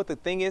you know what the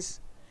thing is?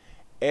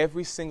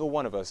 Every single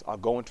one of us are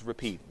going to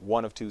repeat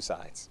one of two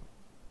sides.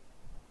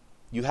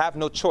 You have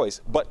no choice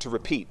but to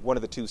repeat one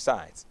of the two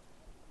sides.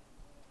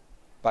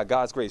 By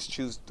God's grace,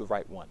 choose the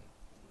right one.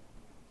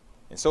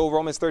 And so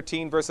Romans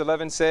 13 verse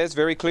 11 says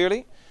very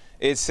clearly,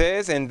 it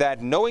says, and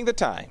that knowing the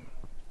time,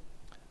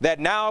 that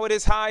now it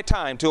is high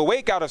time to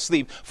awake out of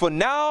sleep, for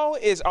now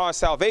is our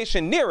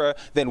salvation nearer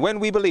than when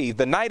we believe.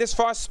 The night is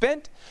far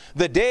spent,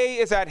 the day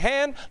is at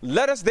hand.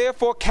 Let us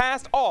therefore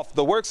cast off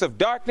the works of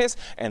darkness,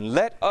 and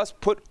let us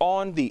put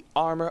on the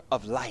armor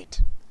of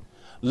light.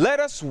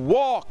 Let us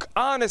walk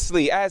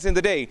honestly as in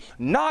the day,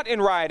 not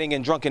in rioting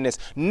and drunkenness,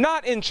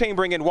 not in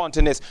chambering and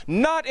wantonness,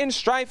 not in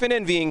strife and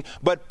envying,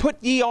 but put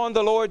ye on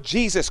the Lord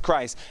Jesus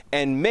Christ,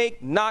 and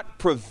make not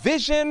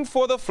provision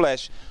for the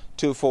flesh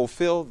to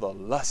fulfill the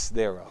lusts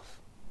thereof.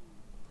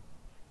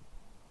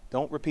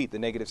 Don't repeat the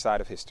negative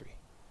side of history.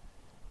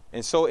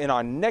 And so in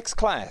our next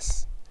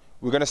class,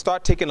 we're going to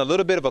start taking a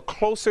little bit of a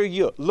closer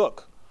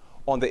look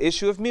on the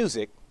issue of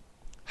music,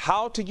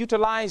 how to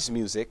utilize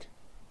music.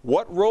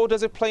 What role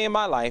does it play in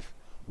my life?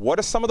 What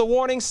are some of the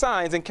warning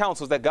signs and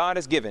counsels that God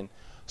has given?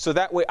 So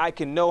that way I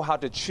can know how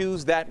to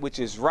choose that which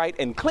is right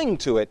and cling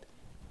to it,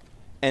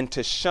 and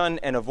to shun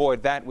and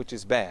avoid that which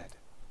is bad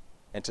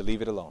and to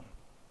leave it alone.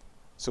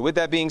 So with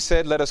that being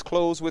said, let us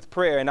close with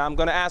prayer. And I'm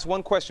going to ask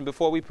one question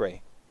before we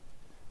pray.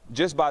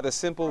 Just by the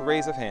simple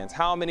raise of hands,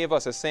 how many of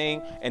us are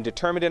saying and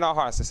determined in our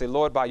hearts to say,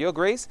 Lord, by your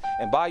grace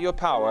and by your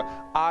power,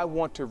 I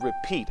want to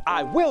repeat.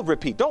 I will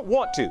repeat. Don't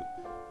want to.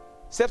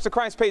 Steps to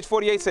Christ, page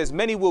 48 says,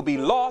 many will be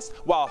lost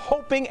while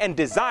hoping and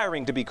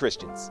desiring to be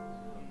Christians.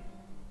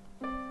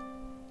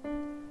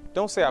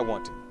 Don't say I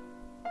want to.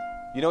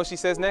 You know what she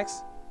says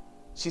next?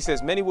 She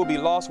says, many will be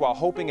lost while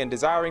hoping and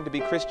desiring to be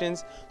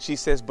Christians. She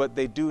says, but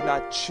they do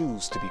not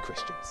choose to be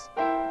Christians.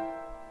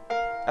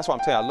 That's why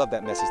I'm telling you, I love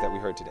that message that we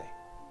heard today.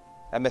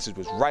 That message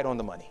was right on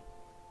the money.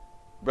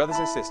 Brothers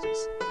and sisters,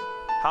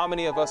 how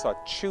many of us are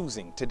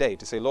choosing today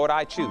to say, Lord,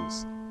 I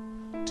choose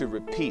to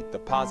repeat the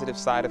positive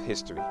side of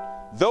history?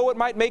 Though it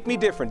might make me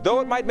different,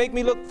 though it might make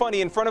me look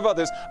funny in front of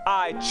others,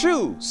 I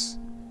choose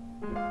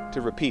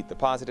to repeat the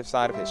positive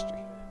side of history.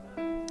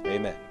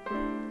 Amen.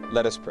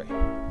 Let us pray.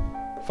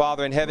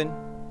 Father in heaven,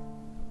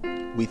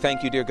 we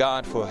thank you, dear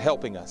God, for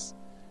helping us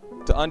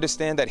to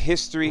understand that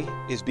history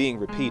is being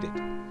repeated.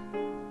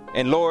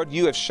 And Lord,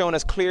 you have shown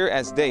us clear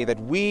as day that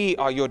we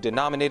are your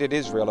denominated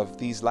Israel of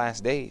these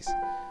last days.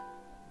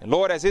 And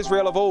Lord, as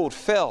Israel of old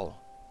fell,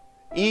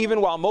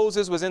 even while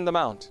Moses was in the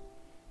mount,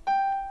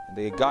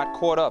 they got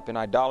caught up in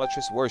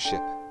idolatrous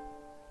worship,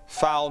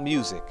 foul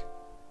music,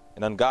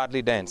 and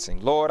ungodly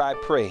dancing. Lord, I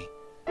pray,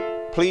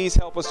 please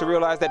help us to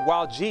realize that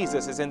while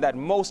Jesus is in that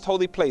most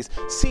holy place,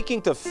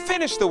 seeking to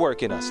finish the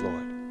work in us,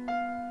 Lord,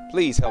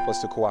 please help us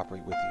to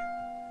cooperate with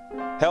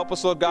you. Help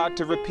us, Lord God,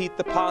 to repeat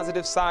the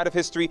positive side of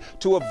history,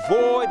 to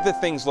avoid the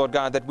things, Lord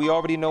God, that we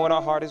already know in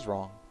our heart is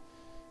wrong.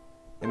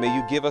 And may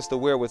you give us the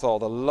wherewithal,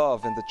 the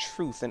love and the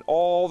truth and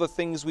all the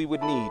things we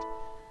would need,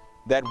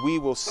 that we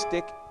will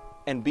stick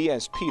and be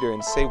as Peter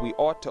and say we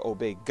ought to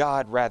obey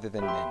God rather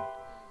than men.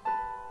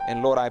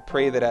 And Lord, I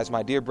pray that as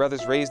my dear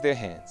brothers raise their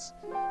hands,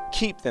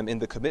 keep them in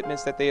the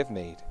commitments that they have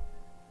made.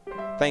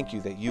 Thank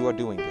you that you are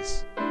doing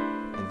this.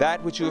 And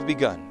that which you have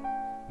begun,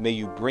 may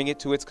you bring it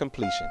to its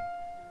completion.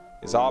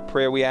 Is our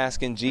prayer we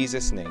ask in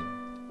Jesus'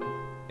 name.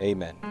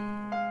 Amen.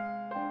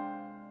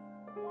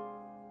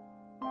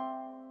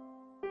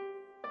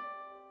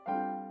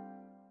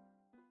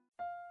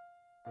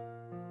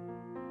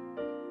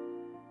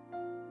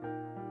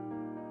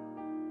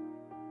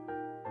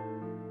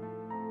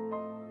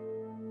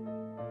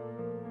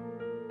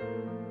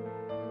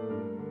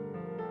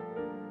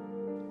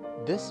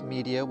 This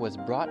media was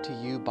brought to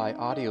you by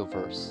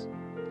Audioverse,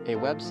 a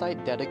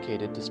website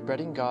dedicated to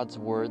spreading God's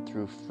Word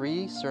through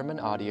free sermon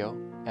audio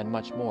and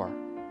much more.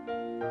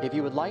 If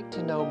you would like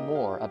to know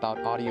more about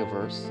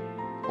Audioverse,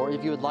 or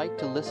if you would like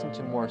to listen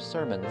to more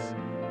sermons,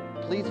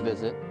 please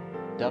visit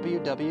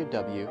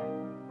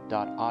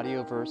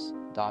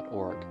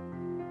www.audioverse.org.